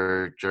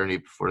Cronenberg journey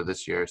before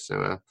this year,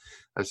 so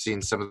I've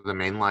seen some of the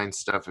mainline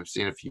stuff. I've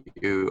seen a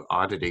few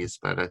oddities,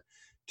 but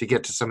to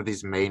get to some of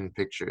these main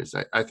pictures,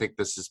 I think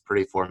this is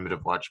pretty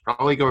formative watch.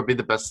 Probably going to be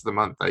the best of the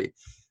month.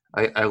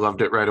 I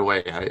loved it right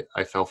away.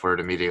 I fell for it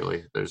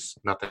immediately. There's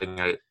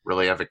nothing I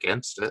really have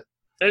against it.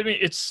 I mean,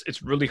 it's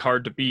really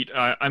hard to beat.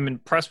 I'm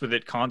impressed with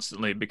it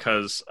constantly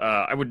because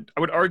I would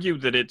argue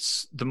that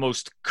it's the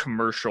most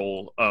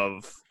commercial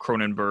of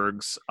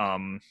Cronenberg's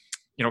kind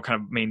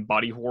of main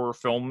body horror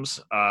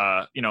films.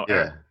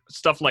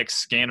 Stuff like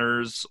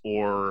Scanners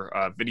or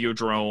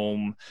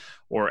Videodrome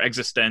or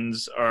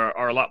Existenz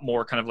are a lot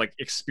more kind of like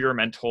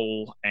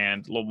experimental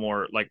and a little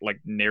more like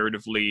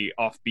narratively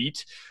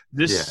offbeat.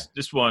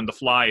 This one, The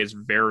Fly, is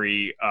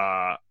very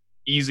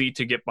easy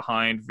to get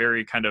behind,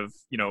 very kind of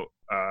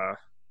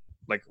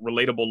like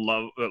relatable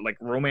love, like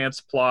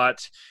romance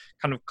plot,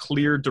 kind of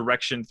clear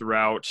direction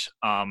throughout,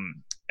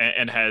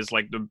 and has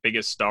like the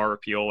biggest star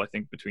appeal, I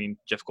think, between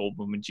Jeff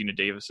Goldblum and Gina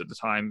Davis at the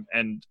time,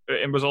 and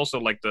was also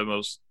like the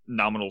most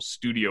nominal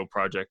studio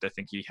project I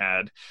think he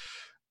had.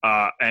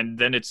 And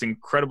then it's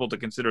incredible to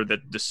consider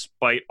that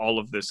despite all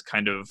of this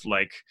kind of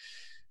like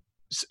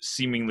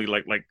seemingly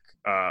like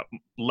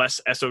less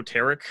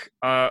esoteric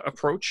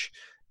approach,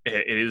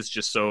 it is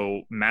just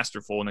so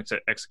masterful in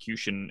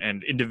execution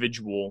and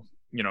individual,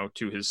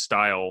 to his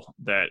style,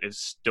 that it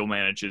still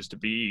manages to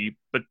be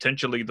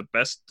potentially the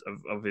best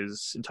of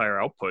his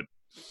entire output.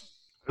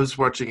 I was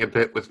watching a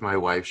bit with my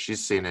wife.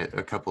 She's seen it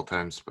a couple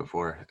times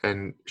before,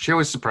 and she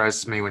always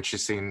surprises me when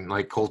she's seen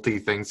like culty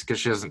things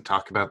because she doesn't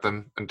talk about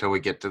them until we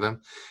get to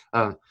them.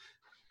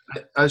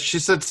 She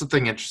said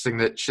something interesting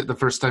that the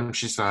first time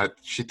she saw it,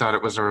 she thought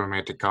it was a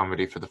romantic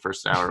comedy for the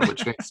first hour,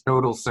 which makes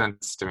total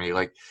sense to me.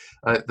 Like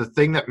the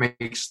thing that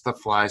makes The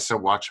Fly so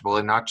watchable,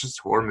 and not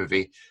just horror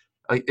movie,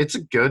 like it's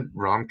a good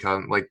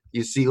rom-com. Like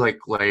you see like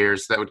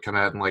layers that would come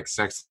out in like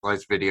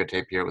sexualized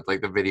videotape here with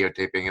like the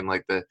videotaping and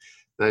like the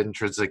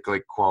intrinsic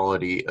like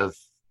quality of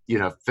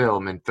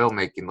film and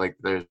filmmaking. Like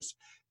there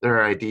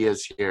are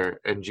ideas here,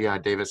 and Gina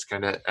Davis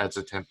kind of adds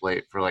a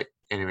template for like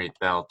animate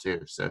Bell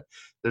too. So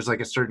there's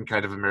like a certain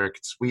kind of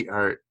American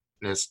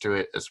sweetheartness to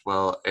it as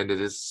well, and it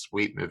is a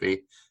sweet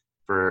movie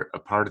for a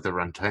part of the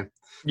runtime.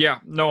 Yeah,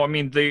 no, I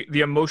mean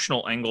the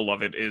emotional angle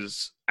of it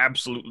is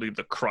absolutely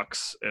the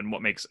crux and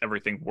what makes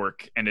everything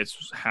work, and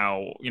it's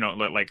how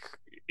like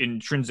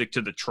intrinsic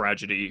to the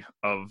tragedy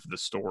of the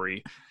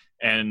story.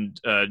 And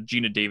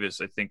Gina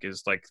Davis, I think,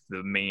 is like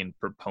the main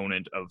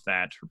proponent of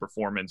that. Her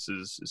performance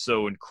is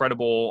so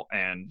incredible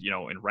and,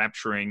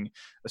 enrapturing,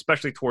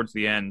 especially towards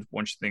the end,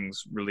 once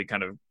things really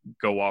kind of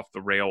go off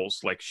the rails.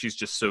 Like she's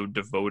just so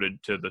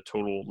devoted to the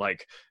total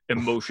like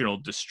emotional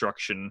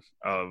destruction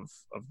of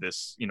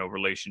this,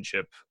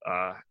 relationship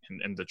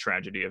and the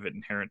tragedy of it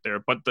inherent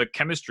there. But the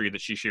chemistry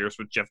that she shares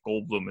with Jeff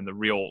Goldblum and the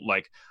real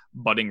like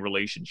budding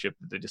relationship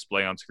that they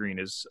display on screen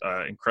is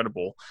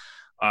incredible.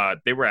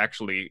 They were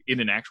actually in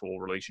an actual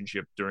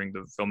relationship during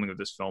the filming of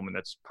this film, and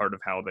that's part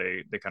of how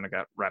they kind of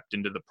got wrapped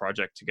into the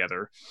project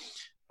together.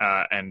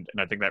 And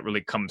I think that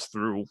really comes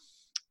through.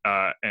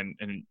 And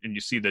you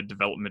see the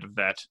development of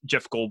that.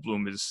 Jeff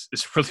Goldblum is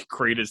really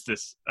great as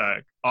this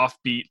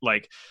offbeat,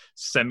 like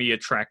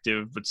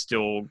semi-attractive but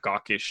still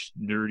gawkish,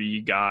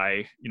 nerdy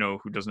guy,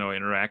 who doesn't know how to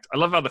interact. I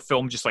love how the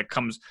film just like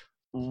comes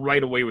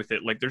right away with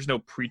it. Like, there's no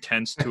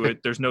pretense to it.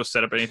 There's no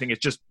setup, anything.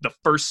 It's just the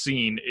first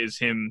scene is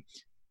him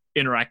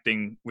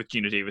interacting with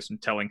Gina Davis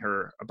and telling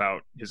her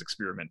about his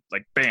experiment.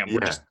 Like, bam,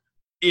 we're just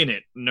in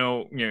it.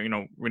 No,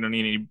 we don't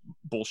need any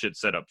bullshit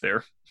setup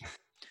there.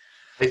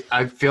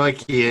 I feel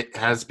like he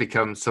has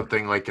become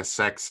something like a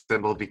sex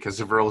symbol because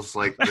of roles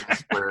like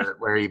this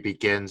where he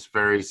begins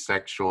very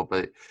sexual,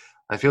 but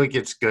I feel like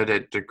it's good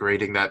at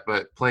degrading that,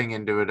 but playing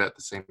into it at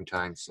the same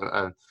time.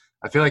 So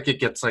I feel like it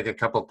gets like a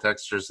couple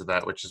textures of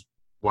that, which is,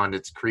 one,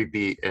 it's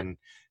creepy, and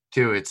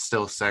two, it's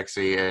still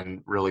sexy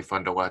and really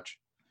fun to watch.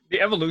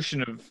 The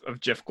evolution of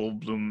Jeff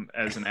Goldblum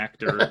as an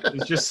actor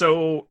is just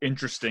so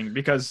interesting,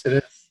 because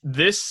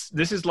this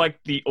is like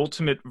the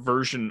ultimate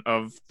version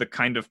of the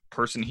kind of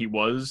person he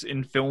was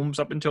in films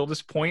up until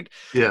this point.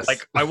 Yes.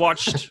 Like, I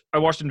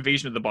watched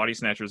Invasion of the Body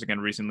Snatchers again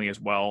recently as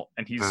well,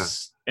 and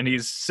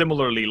he's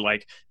similarly,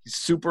 like, he's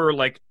super,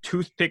 like,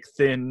 toothpick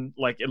thin.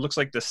 Like, it looks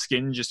like the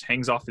skin just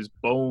hangs off his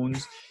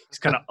bones. He's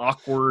kind of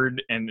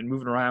awkward and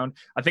moving around.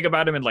 I think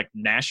about him in, like,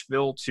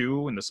 Nashville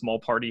too, and the small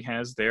part he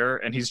has there,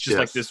 and he's just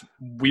like this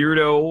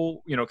weirdo,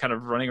 kind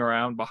of running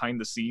around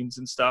behind the scenes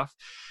and stuff.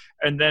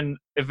 And then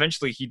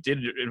eventually he did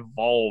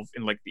evolve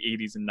in, like, the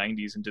 80s and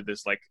 90s into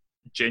this, like,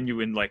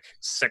 genuine, like,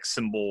 sex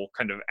symbol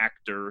kind of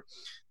actor.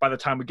 By the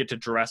time we get to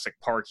Jurassic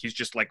Park, he's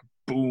just, like,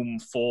 boom,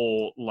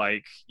 full,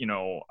 like,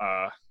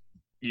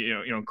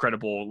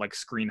 incredible, like,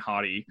 screen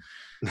hottie.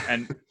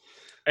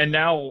 And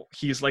now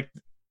he's like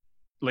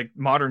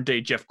modern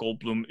day Jeff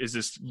Goldblum is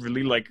this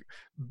really, like,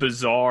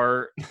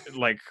 bizarre,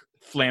 like,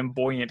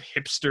 flamboyant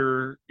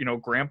hipster,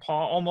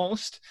 grandpa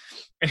almost,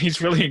 and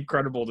he's really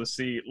incredible to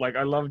see. Like,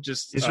 I love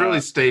just he's really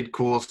stayed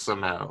cool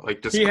somehow.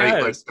 Like,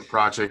 despite like the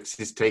projects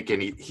he's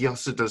taken, he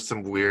also does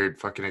some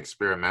weird fucking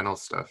experimental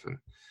stuff, and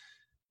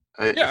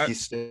he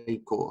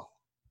stayed cool.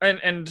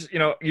 And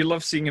you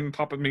love seeing him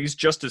pop up. I mean, he's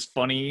just as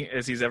funny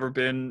as he's ever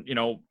been,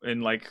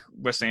 in, like,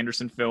 Wes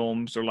Anderson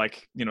films, or,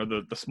 like,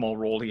 the small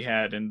role he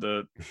had in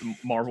the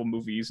Marvel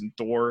movies and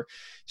Thor.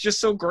 It's just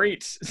so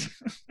great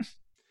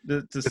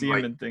to see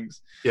him in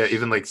things. Yeah,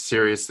 even, like,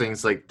 serious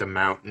things like The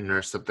Mountain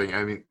or something.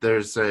 I mean,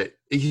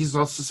 he's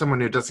also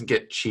someone who doesn't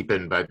get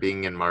cheapened by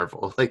being in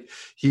Marvel. Like,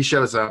 he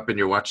shows up and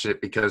you're watching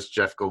it because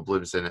Jeff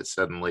Goldblum's in it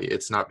suddenly.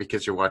 It's not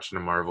because you're watching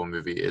a Marvel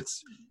movie.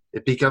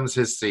 It becomes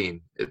his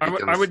scene.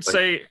 I would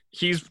say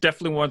he's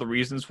definitely one of the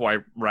reasons why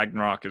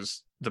Ragnarok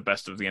is the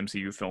best of the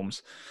MCU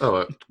films.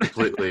 Oh, I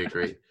completely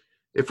agree.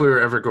 If we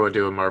were ever going to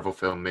do a Marvel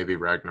film, maybe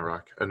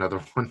Ragnarok, another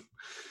one.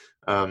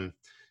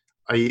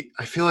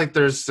 I feel like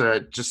there's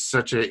just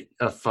such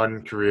a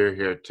fun career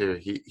here too.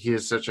 He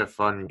is such a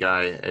fun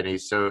guy, and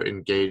he's so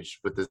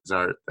engaged with his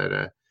art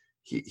that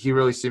he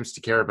really seems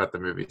to care about the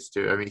movies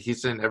too. I mean,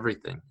 he's in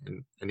everything,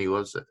 and he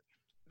loves it.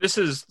 This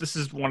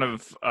is one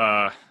of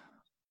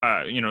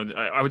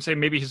I would say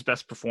maybe his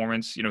best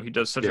performance. He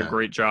does such a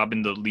great job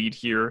in the lead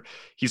here.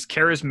 He's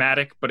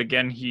charismatic, but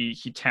again, he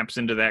taps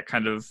into that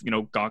kind of,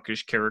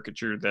 gawkish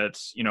caricature that,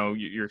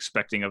 you're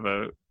expecting of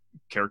a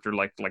character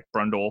like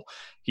Brundle.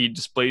 He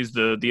displays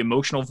the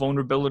emotional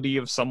vulnerability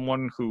of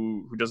someone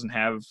who doesn't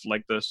have,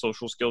 like, the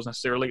social skills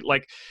necessarily.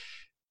 Like,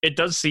 it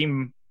does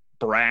seem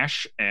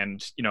brash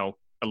and,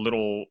 a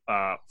little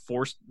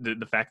forced,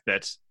 the fact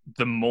that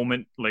the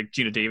moment, like,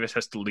 Gina Davis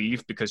has to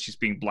leave because she's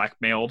being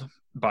blackmailed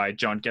by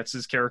John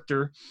Getz's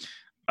character,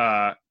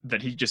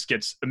 that he just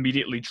gets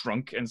immediately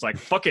drunk and is like,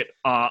 fuck it,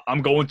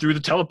 I'm going through the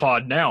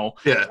telepod now.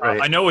 Yeah,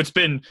 right. I know it's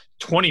been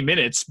 20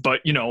 minutes,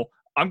 but,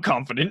 I'm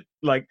confident.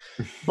 Like,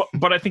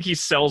 but I think he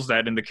sells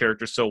that in the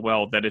character so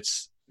well that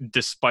it's,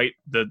 despite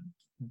the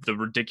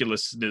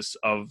ridiculousness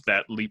of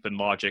that leap in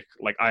logic,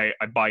 like, I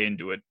buy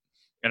into it,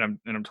 and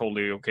I'm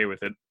totally okay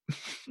with it.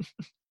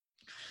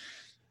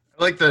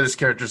 I like that his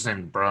character's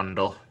named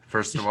Brundle,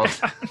 first of all.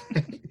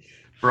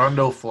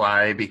 Brundle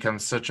Fly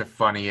becomes such a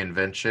funny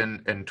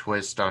invention and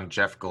twist on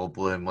Jeff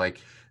Goldblum, like,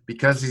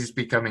 because he's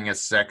becoming a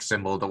sex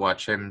symbol to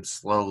watch him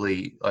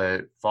slowly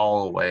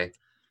fall away.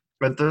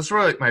 But those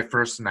were, like, my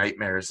first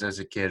nightmares as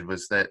a kid,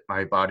 was that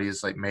my body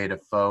is, like, made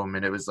of foam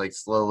and it was, like,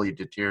 slowly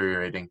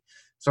deteriorating.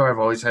 So I've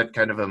always had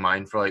kind of a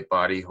mind for, like,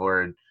 body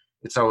horror, and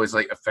it's always,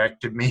 like,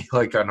 affected me,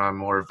 like, on a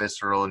more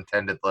visceral,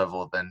 intended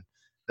level than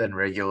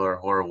regular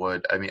horror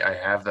would. I mean, I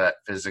have that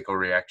physical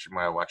reaction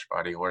when I watch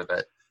body horror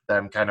that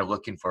I'm kind of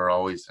looking for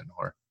always in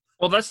horror.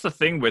 Well, that's the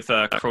thing with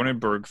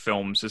Cronenberg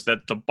films, is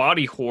that the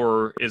body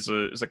horror is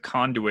a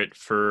conduit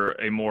for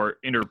a more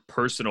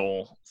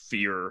interpersonal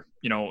fear,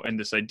 and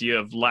this idea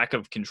of lack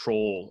of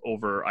control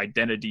over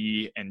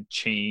identity and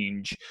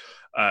change,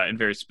 and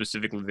very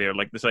specifically there,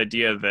 like, this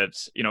idea that,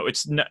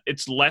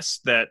 it's less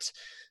that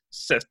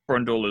Seth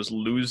Brundle is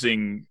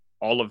losing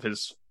all of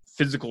his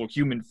physical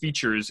human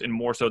features, and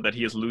more so that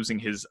he is losing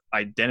his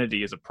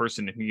identity as a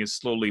person, and he is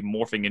slowly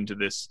morphing into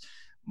this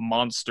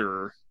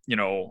monster, in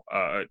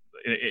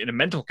a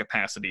mental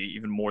capacity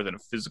even more than a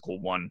physical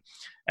one.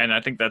 And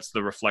I think that's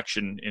the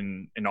reflection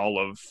in all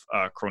of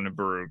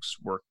Cronenberg's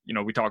work.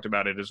 We talked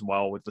about it as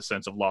well with the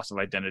sense of loss of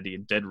identity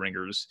in Dead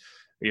Ringers,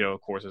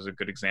 of course, is a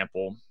good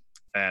example.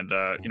 And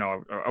I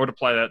would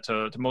apply that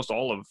to most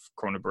all of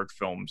Cronenberg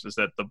films, is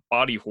that the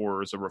body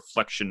horror is a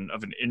reflection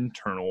of an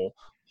internal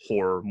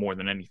horror more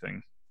than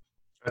anything.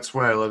 That's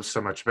what I love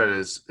so much about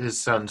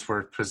his son's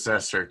work,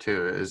 Possessor,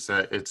 too, is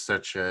that it's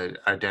such a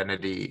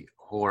identity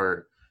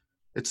horror.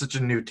 It's such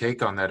a new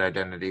take on that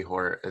identity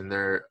horror, and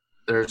there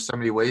are so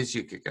many ways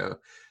you could go.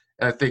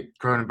 I think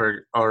Cronenberg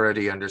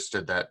already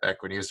understood that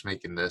back when he was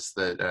making this,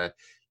 that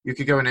you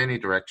could go in any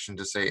direction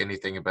to say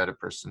anything about a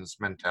person's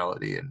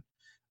mentality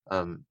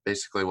and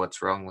basically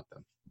what's wrong with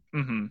them.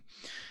 Mm-hmm.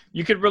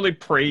 You could really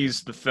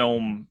praise the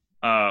film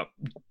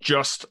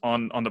just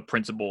on the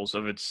principles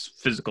of its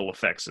physical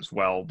effects as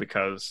well,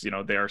 because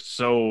they are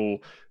so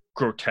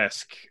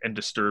grotesque and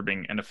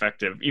disturbing and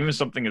effective. Even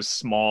something as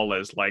small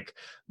as like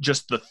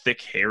just the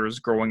thick hairs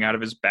growing out of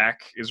his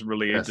back is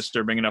really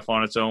disturbing enough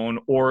on its own.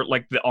 Or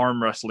like the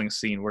arm wrestling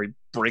scene where he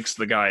breaks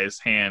the guy's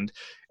hand.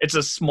 It's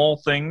a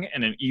small thing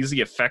and an easy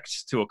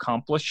effect to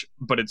accomplish,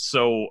 but it's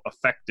so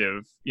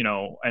effective,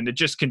 and it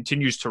just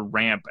continues to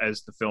ramp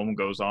as the film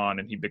goes on,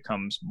 and he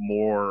becomes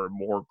more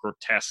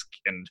grotesque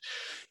and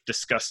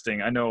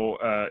disgusting. I know,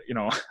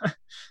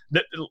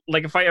 that,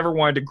 like, if I ever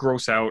wanted to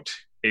gross out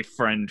a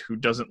friend who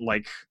doesn't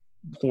like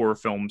horror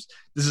films,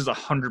 this is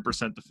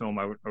 100% the film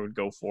I would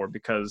go for,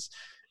 because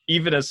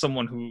even as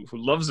someone who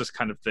loves this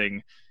kind of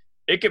thing,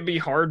 it can be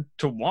hard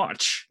to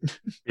watch.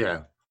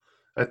 Yeah.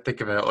 I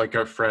think about, like,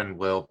 our friend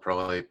Will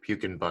probably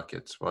puking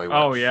buckets while he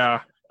watched. Oh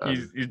yeah,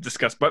 he's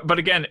disgusted. But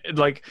again,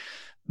 like,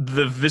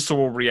 the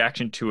visceral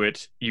reaction to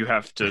it, you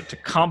have to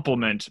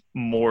compliment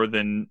more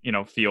than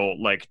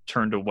feel like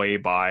turned away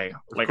by.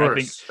 Like, I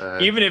think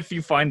even if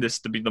you find this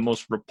to be the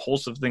most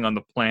repulsive thing on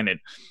the planet,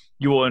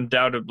 you will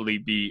undoubtedly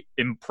be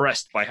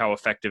impressed by how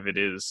effective it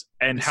is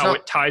and how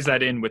it ties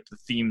that in with the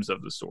themes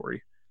of the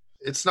story.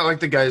 It's not like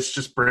the guy's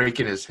just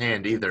breaking his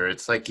hand either.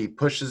 It's like he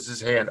pushes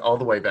his hand all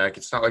the way back.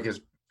 It's not like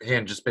his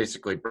hand just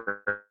basically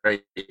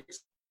breaks.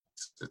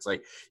 It's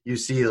like you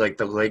see like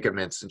the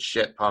ligaments and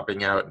shit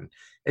popping out, and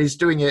he's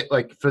doing it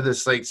like for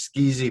this like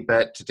skeezy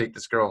bet to take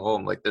this girl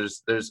home. Like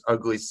there's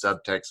ugly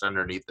subtext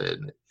underneath it,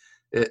 and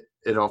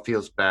it all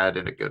feels bad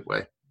in a good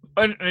way.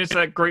 And it's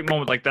that great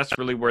moment, like that's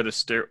really where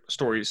the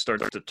story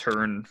starts to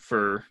turn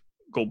for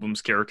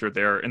Goldblum's character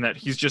there, and that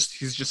he's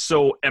just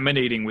so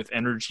emanating with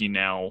energy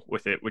now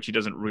with it, which he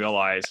doesn't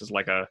realize is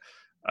like a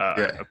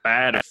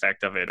bad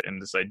effect of it,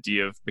 and this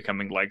idea of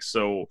becoming like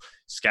so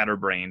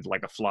scatterbrained,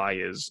 like a fly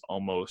is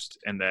almost,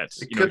 and that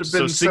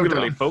so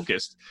singularly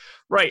focused,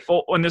 right?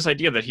 Oh, and this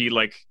idea that he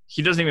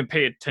doesn't even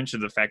pay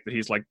attention to the fact that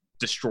he's like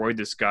destroyed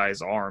this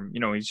guy's arm.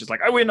 He's just like,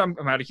 I win, I'm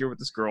out of here with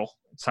this girl.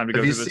 It's time to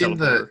go to the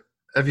teleporter.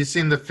 Have you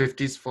seen the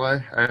 50s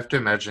Fly? I have to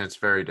imagine it's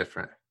very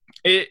different.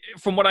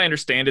 From what I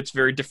understand, it's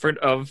very different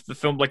of the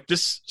film. Like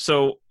this,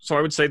 so I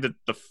would say that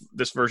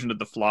this version of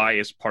The Fly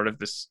is part of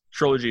this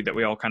trilogy that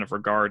we all kind of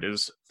regard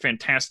as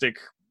fantastic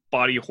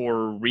body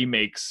horror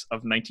remakes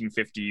of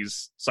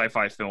 1950s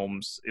sci-fi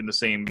films in the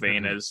same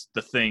vein as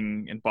The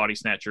Thing and Body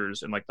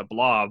Snatchers and like The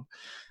Blob.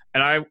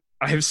 And I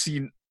have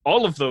seen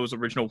all of those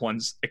original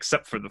ones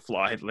except for The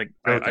Fly. Like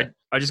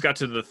I just got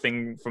to The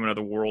Thing from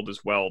Another World as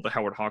well, the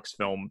Howard Hawks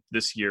film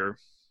this year.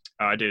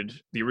 I did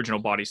the original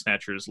Body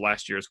Snatchers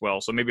last year as well,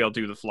 so maybe I'll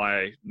do The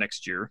Fly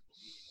next year.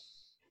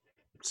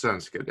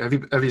 Sounds good.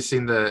 Have you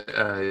seen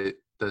the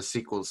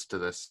sequels to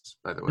this,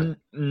 by the way?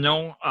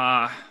 No.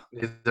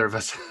 Neither of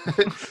us.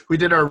 We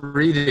did our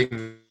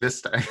reading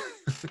this time.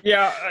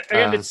 Yeah,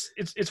 again,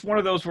 it's one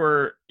of those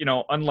where,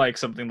 unlike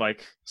something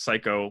like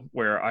Psycho,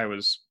 where I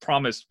was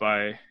promised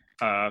by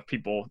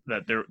people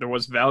that there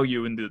was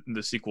value in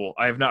the sequel,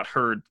 I have not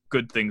heard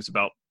good things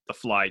about The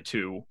Fly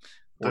 2.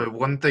 The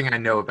one thing I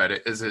know about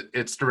it is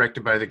it's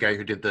directed by the guy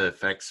who did the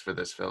effects for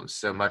this film.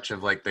 So much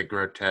of like the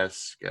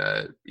grotesque,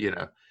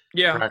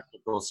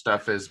 practical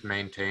stuff is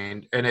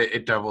maintained, and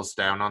it doubles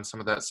down on some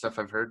of that stuff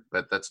I've heard.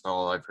 But that's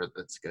all I've heard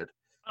that's good.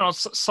 I don't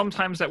know,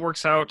 sometimes that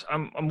works out.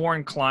 I'm more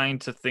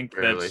inclined to think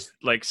that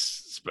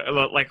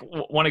like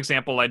one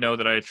example I know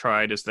that I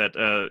tried is that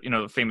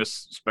the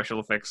famous special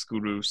effects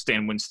guru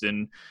Stan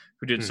Winston,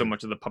 who did so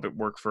much of the puppet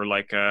work for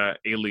like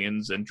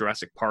Aliens and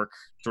Jurassic Park,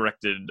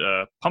 directed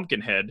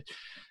Pumpkinhead,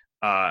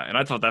 and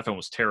I thought that film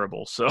was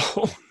terrible. So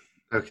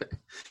okay,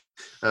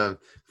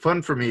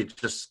 fun for me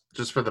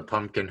just for the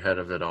Pumpkinhead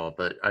of it all,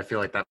 but I feel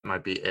like that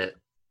might be it.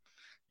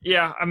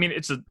 Yeah, I mean,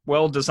 it's a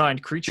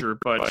well-designed creature,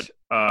 but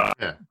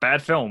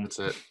bad film. That's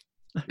it.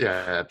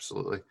 Yeah,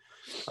 absolutely.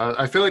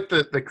 I feel like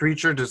the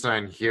creature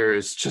design here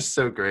is just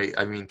so great.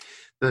 I mean,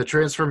 the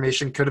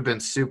transformation could have been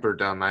super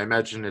dumb. I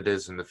imagine it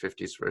is in the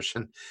 50s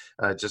version,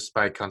 just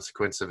by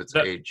consequence of its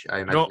age.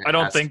 I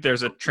don't think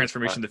there's a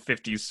transformation in the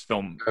 50s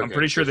film. Okay, I'm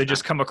pretty sure they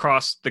just come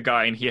across the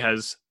guy and he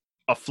has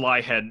a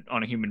fly head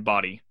on a human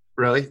body.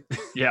 Really?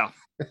 Yeah.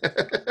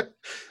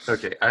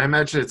 Okay, I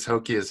imagine it's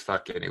hokey as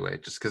fuck anyway,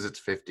 just because it's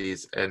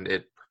 50s and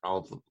it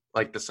probably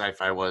like the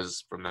sci-fi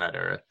was from that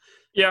era.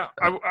 Yeah,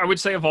 I would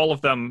say of all of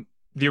them,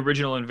 the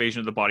original Invasion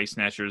of the Body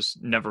Snatchers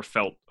never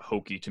felt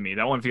hokey to me.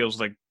 That one feels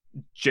like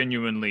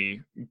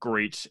genuinely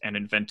great and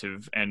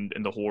inventive, and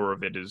the horror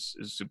of it is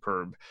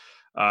superb.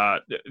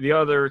 The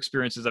other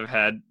experiences I've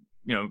had,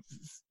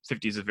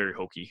 50s is very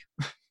hokey.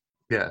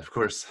 Yeah, of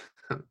course.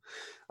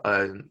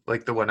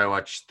 Like the one I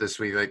watched this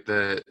week, like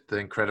the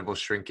Incredible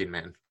Shrinking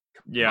Man.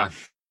 Come on.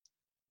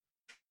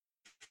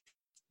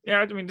 Yeah,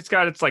 I mean, it's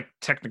got its like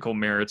technical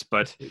merits,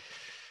 but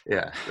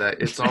yeah,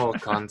 it's all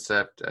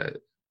concept.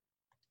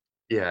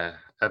 Yeah,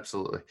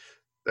 absolutely.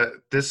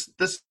 This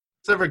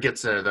never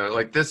gets there though.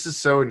 Like, this is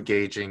so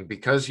engaging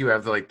because you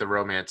have like the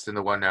romance in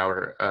the 1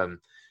 hour,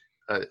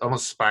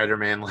 almost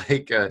Spider-Man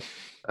like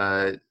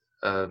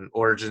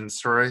origin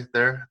story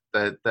there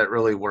that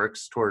really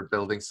works toward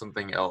building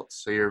something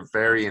else. So you're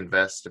very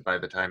invested by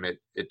the time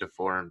it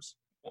deforms.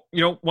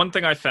 One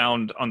thing I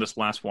found on this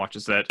last watch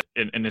is that,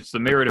 and it's the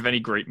merit of any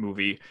great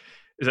movie,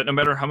 is that no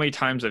matter how many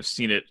times I've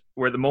seen it,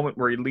 where the moment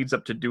where he leads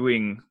up to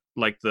doing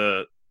like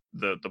the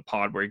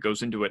pod where he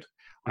goes into it,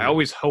 I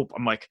always hope,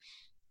 I'm like,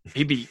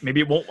 maybe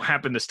it won't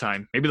happen this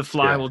time. Maybe the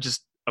fly will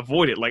just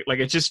avoid it. Like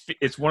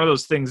it's one of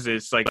those things that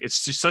it's like,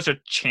 it's just such a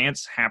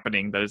chance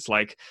happening that it's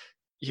like,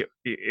 it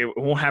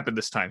won't happen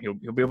this time. He'll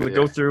be able to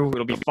go through.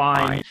 It'll be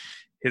fine.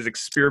 His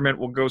experiment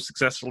will go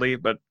successfully,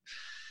 but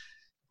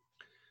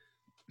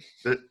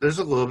there's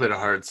a little bit of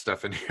hard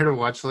stuff in here to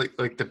watch,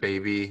 like the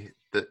baby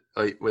that,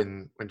 like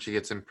when she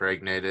gets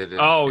impregnated. And,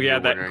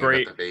 that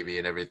great about the baby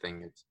and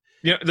everything.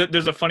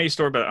 There's a funny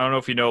story, but I don't know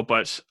if you know,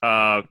 but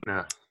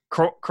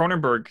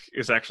Cronenberg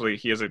is actually,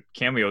 he has a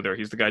cameo there.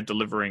 He's the guy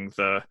delivering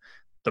the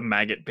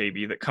maggot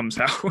baby that comes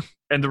out.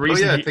 And the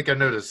reason I think I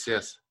noticed,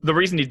 yes. The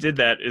reason he did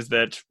that is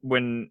that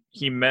when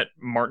he met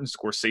Martin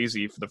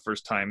Scorsese for the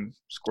first time,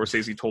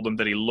 Scorsese told him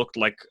that he looked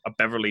like a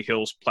Beverly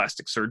Hills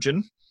plastic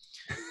surgeon.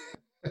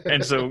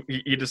 And so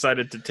he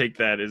decided to take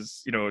that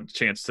as, a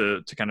chance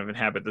to kind of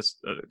inhabit this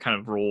kind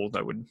of role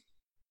that would,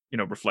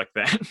 reflect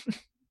that.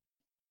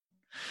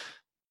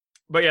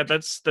 But yeah,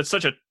 that's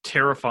such a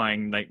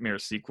terrifying nightmare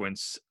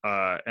sequence,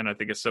 and I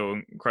think it's so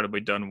incredibly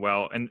done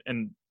well.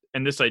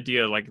 And this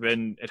idea, like,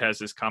 then it has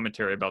this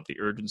commentary about the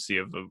urgency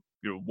of a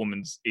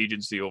woman's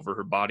agency over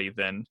her body.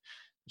 Then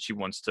she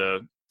wants to,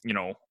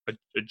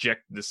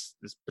 eject this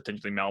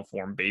potentially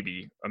malformed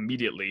baby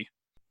immediately.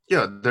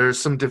 Yeah, there's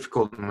some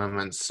difficult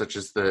moments, such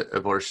as the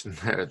abortion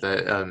there,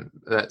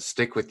 that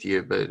stick with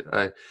you.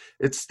 But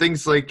it's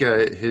things like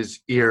his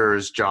ear or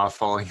his jaw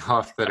falling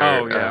off that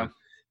are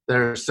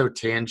they're so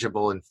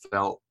tangible and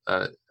felt,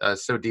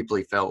 so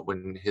deeply felt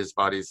when his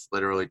body's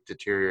literally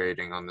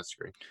deteriorating on the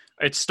screen.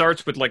 It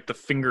starts with like the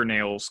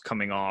fingernails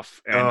coming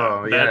off,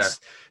 and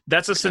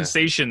that's a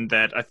sensation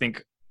that I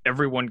think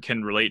everyone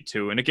can relate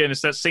to. And again,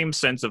 it's that same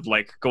sense of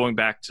like going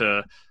back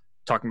to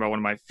talking about one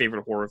of my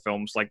favorite horror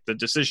films, like the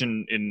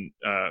decision in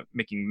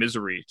making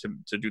Misery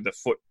to do the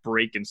foot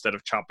break instead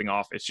of chopping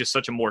off. It's just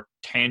such a more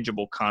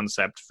tangible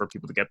concept for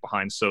people to get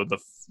behind. So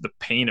the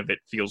pain of it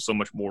feels so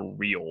much more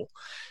real.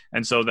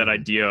 And so that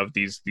idea of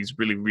these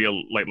really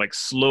real, like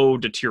slow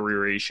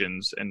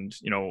deteriorations and,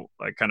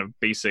 like kind of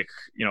basic,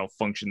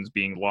 functions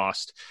being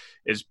lost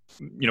is,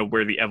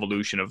 where the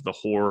evolution of the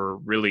horror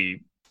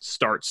really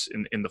starts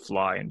in The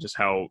Fly, and just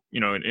how,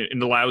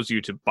 it allows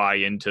you to buy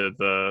into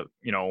the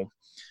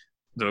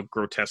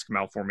grotesque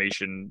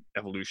malformation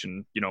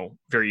evolution,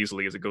 very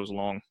easily as it goes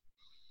along.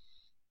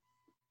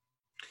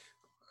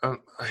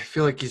 I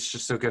feel like he's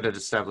just so good at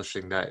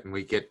establishing that, and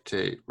we get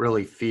to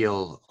really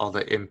feel all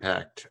the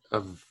impact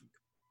of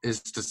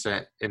his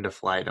descent into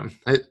flydom.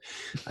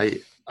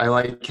 I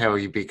like how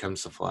he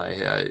becomes the Fly.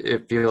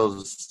 It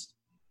feels,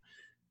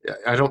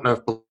 I don't know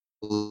if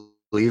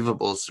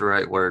believable is the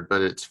right word,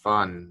 but it's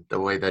fun the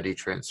way that he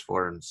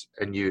transforms,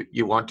 and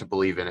you want to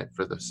believe in it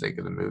for the sake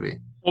of the movie.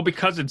 Well,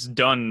 because it's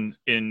done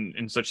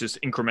in such this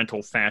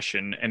incremental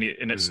fashion, and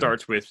it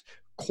starts with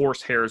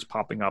coarse hairs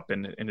popping up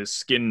and his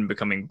skin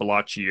becoming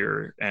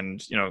blotchier,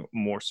 and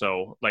more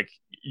so, like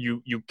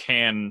you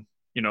can,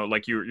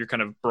 like you're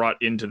kind of brought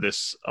into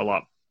this a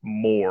lot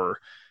more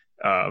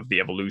of the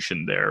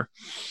evolution there,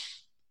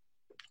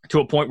 to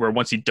a point where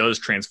once he does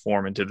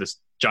transform into this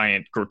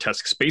giant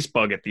grotesque space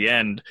bug at the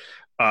end,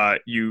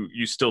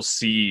 you still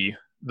see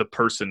the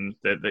person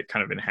that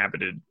kind of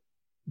inhabited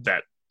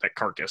that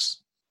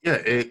carcass. Yeah,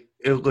 it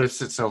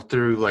lifts itself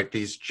through like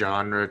these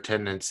genre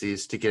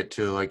tendencies to get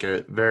to like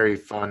a very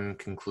fun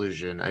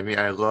conclusion. I mean,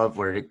 I love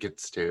where it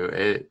gets to.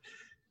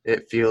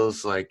 It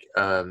feels like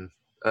a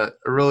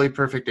really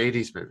perfect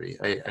 80s movie.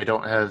 I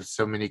don't have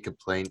so many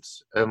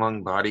complaints.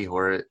 Among body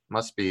horror, it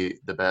must be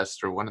the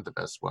best or one of the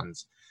best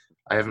ones.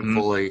 I haven't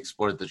fully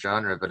explored the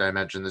genre, but I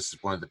imagine this is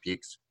one of the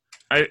peaks.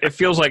 It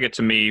feels like it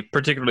to me,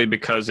 particularly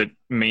because it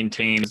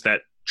maintains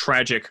that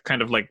tragic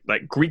kind of like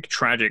Greek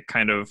tragic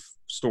kind of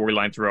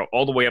storyline throughout,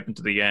 all the way up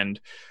into the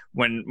end,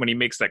 when he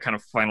makes that kind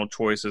of final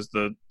choice as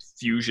the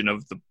fusion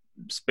of the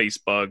space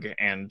bug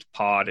and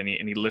pod, and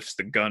he lifts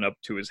the gun up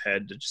to his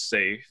head to just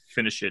say,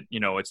 finish it.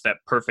 It's that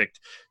perfect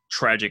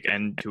tragic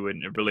end to it,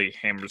 and it really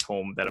hammers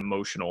home that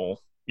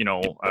emotional,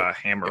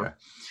 hammer. Yeah.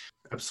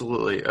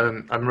 Absolutely.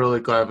 I'm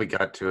really glad we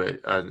got to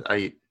it.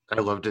 I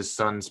loved his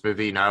son's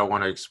movie. Now I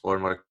want to explore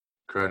more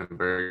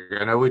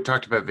Cronenberg. I know we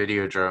talked about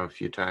Videodrome a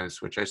few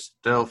times, which I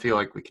still feel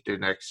like we could do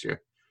next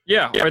year.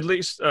 Yeah, or at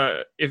least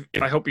if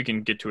I hope you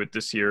can get to it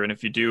this year, and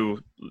if you do,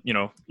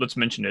 let's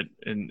mention it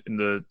in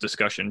the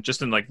discussion,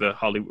 just in like the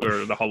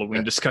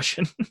Halloween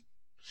discussion.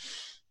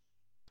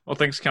 Well,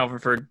 thanks, Calvin,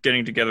 for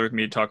getting together with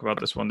me to talk about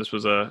this one. This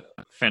was a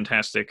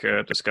fantastic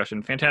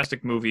discussion,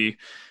 fantastic movie,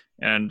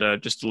 and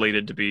just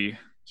elated to be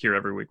here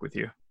every week with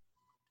you.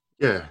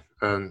 Yeah,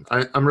 I'm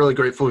really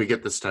grateful we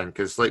get this time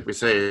because, like we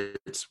say,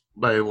 it's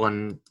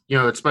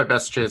it's my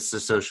best chance to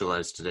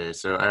socialize today.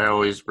 So I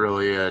always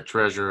really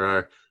treasure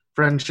our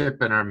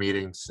friendship and our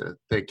meetings. So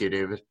thank you,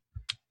 David.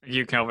 Thank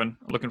you, Calvin.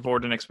 Looking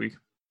forward to next week.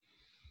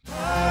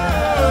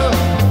 I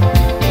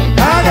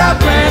got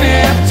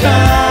plenty of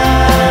time.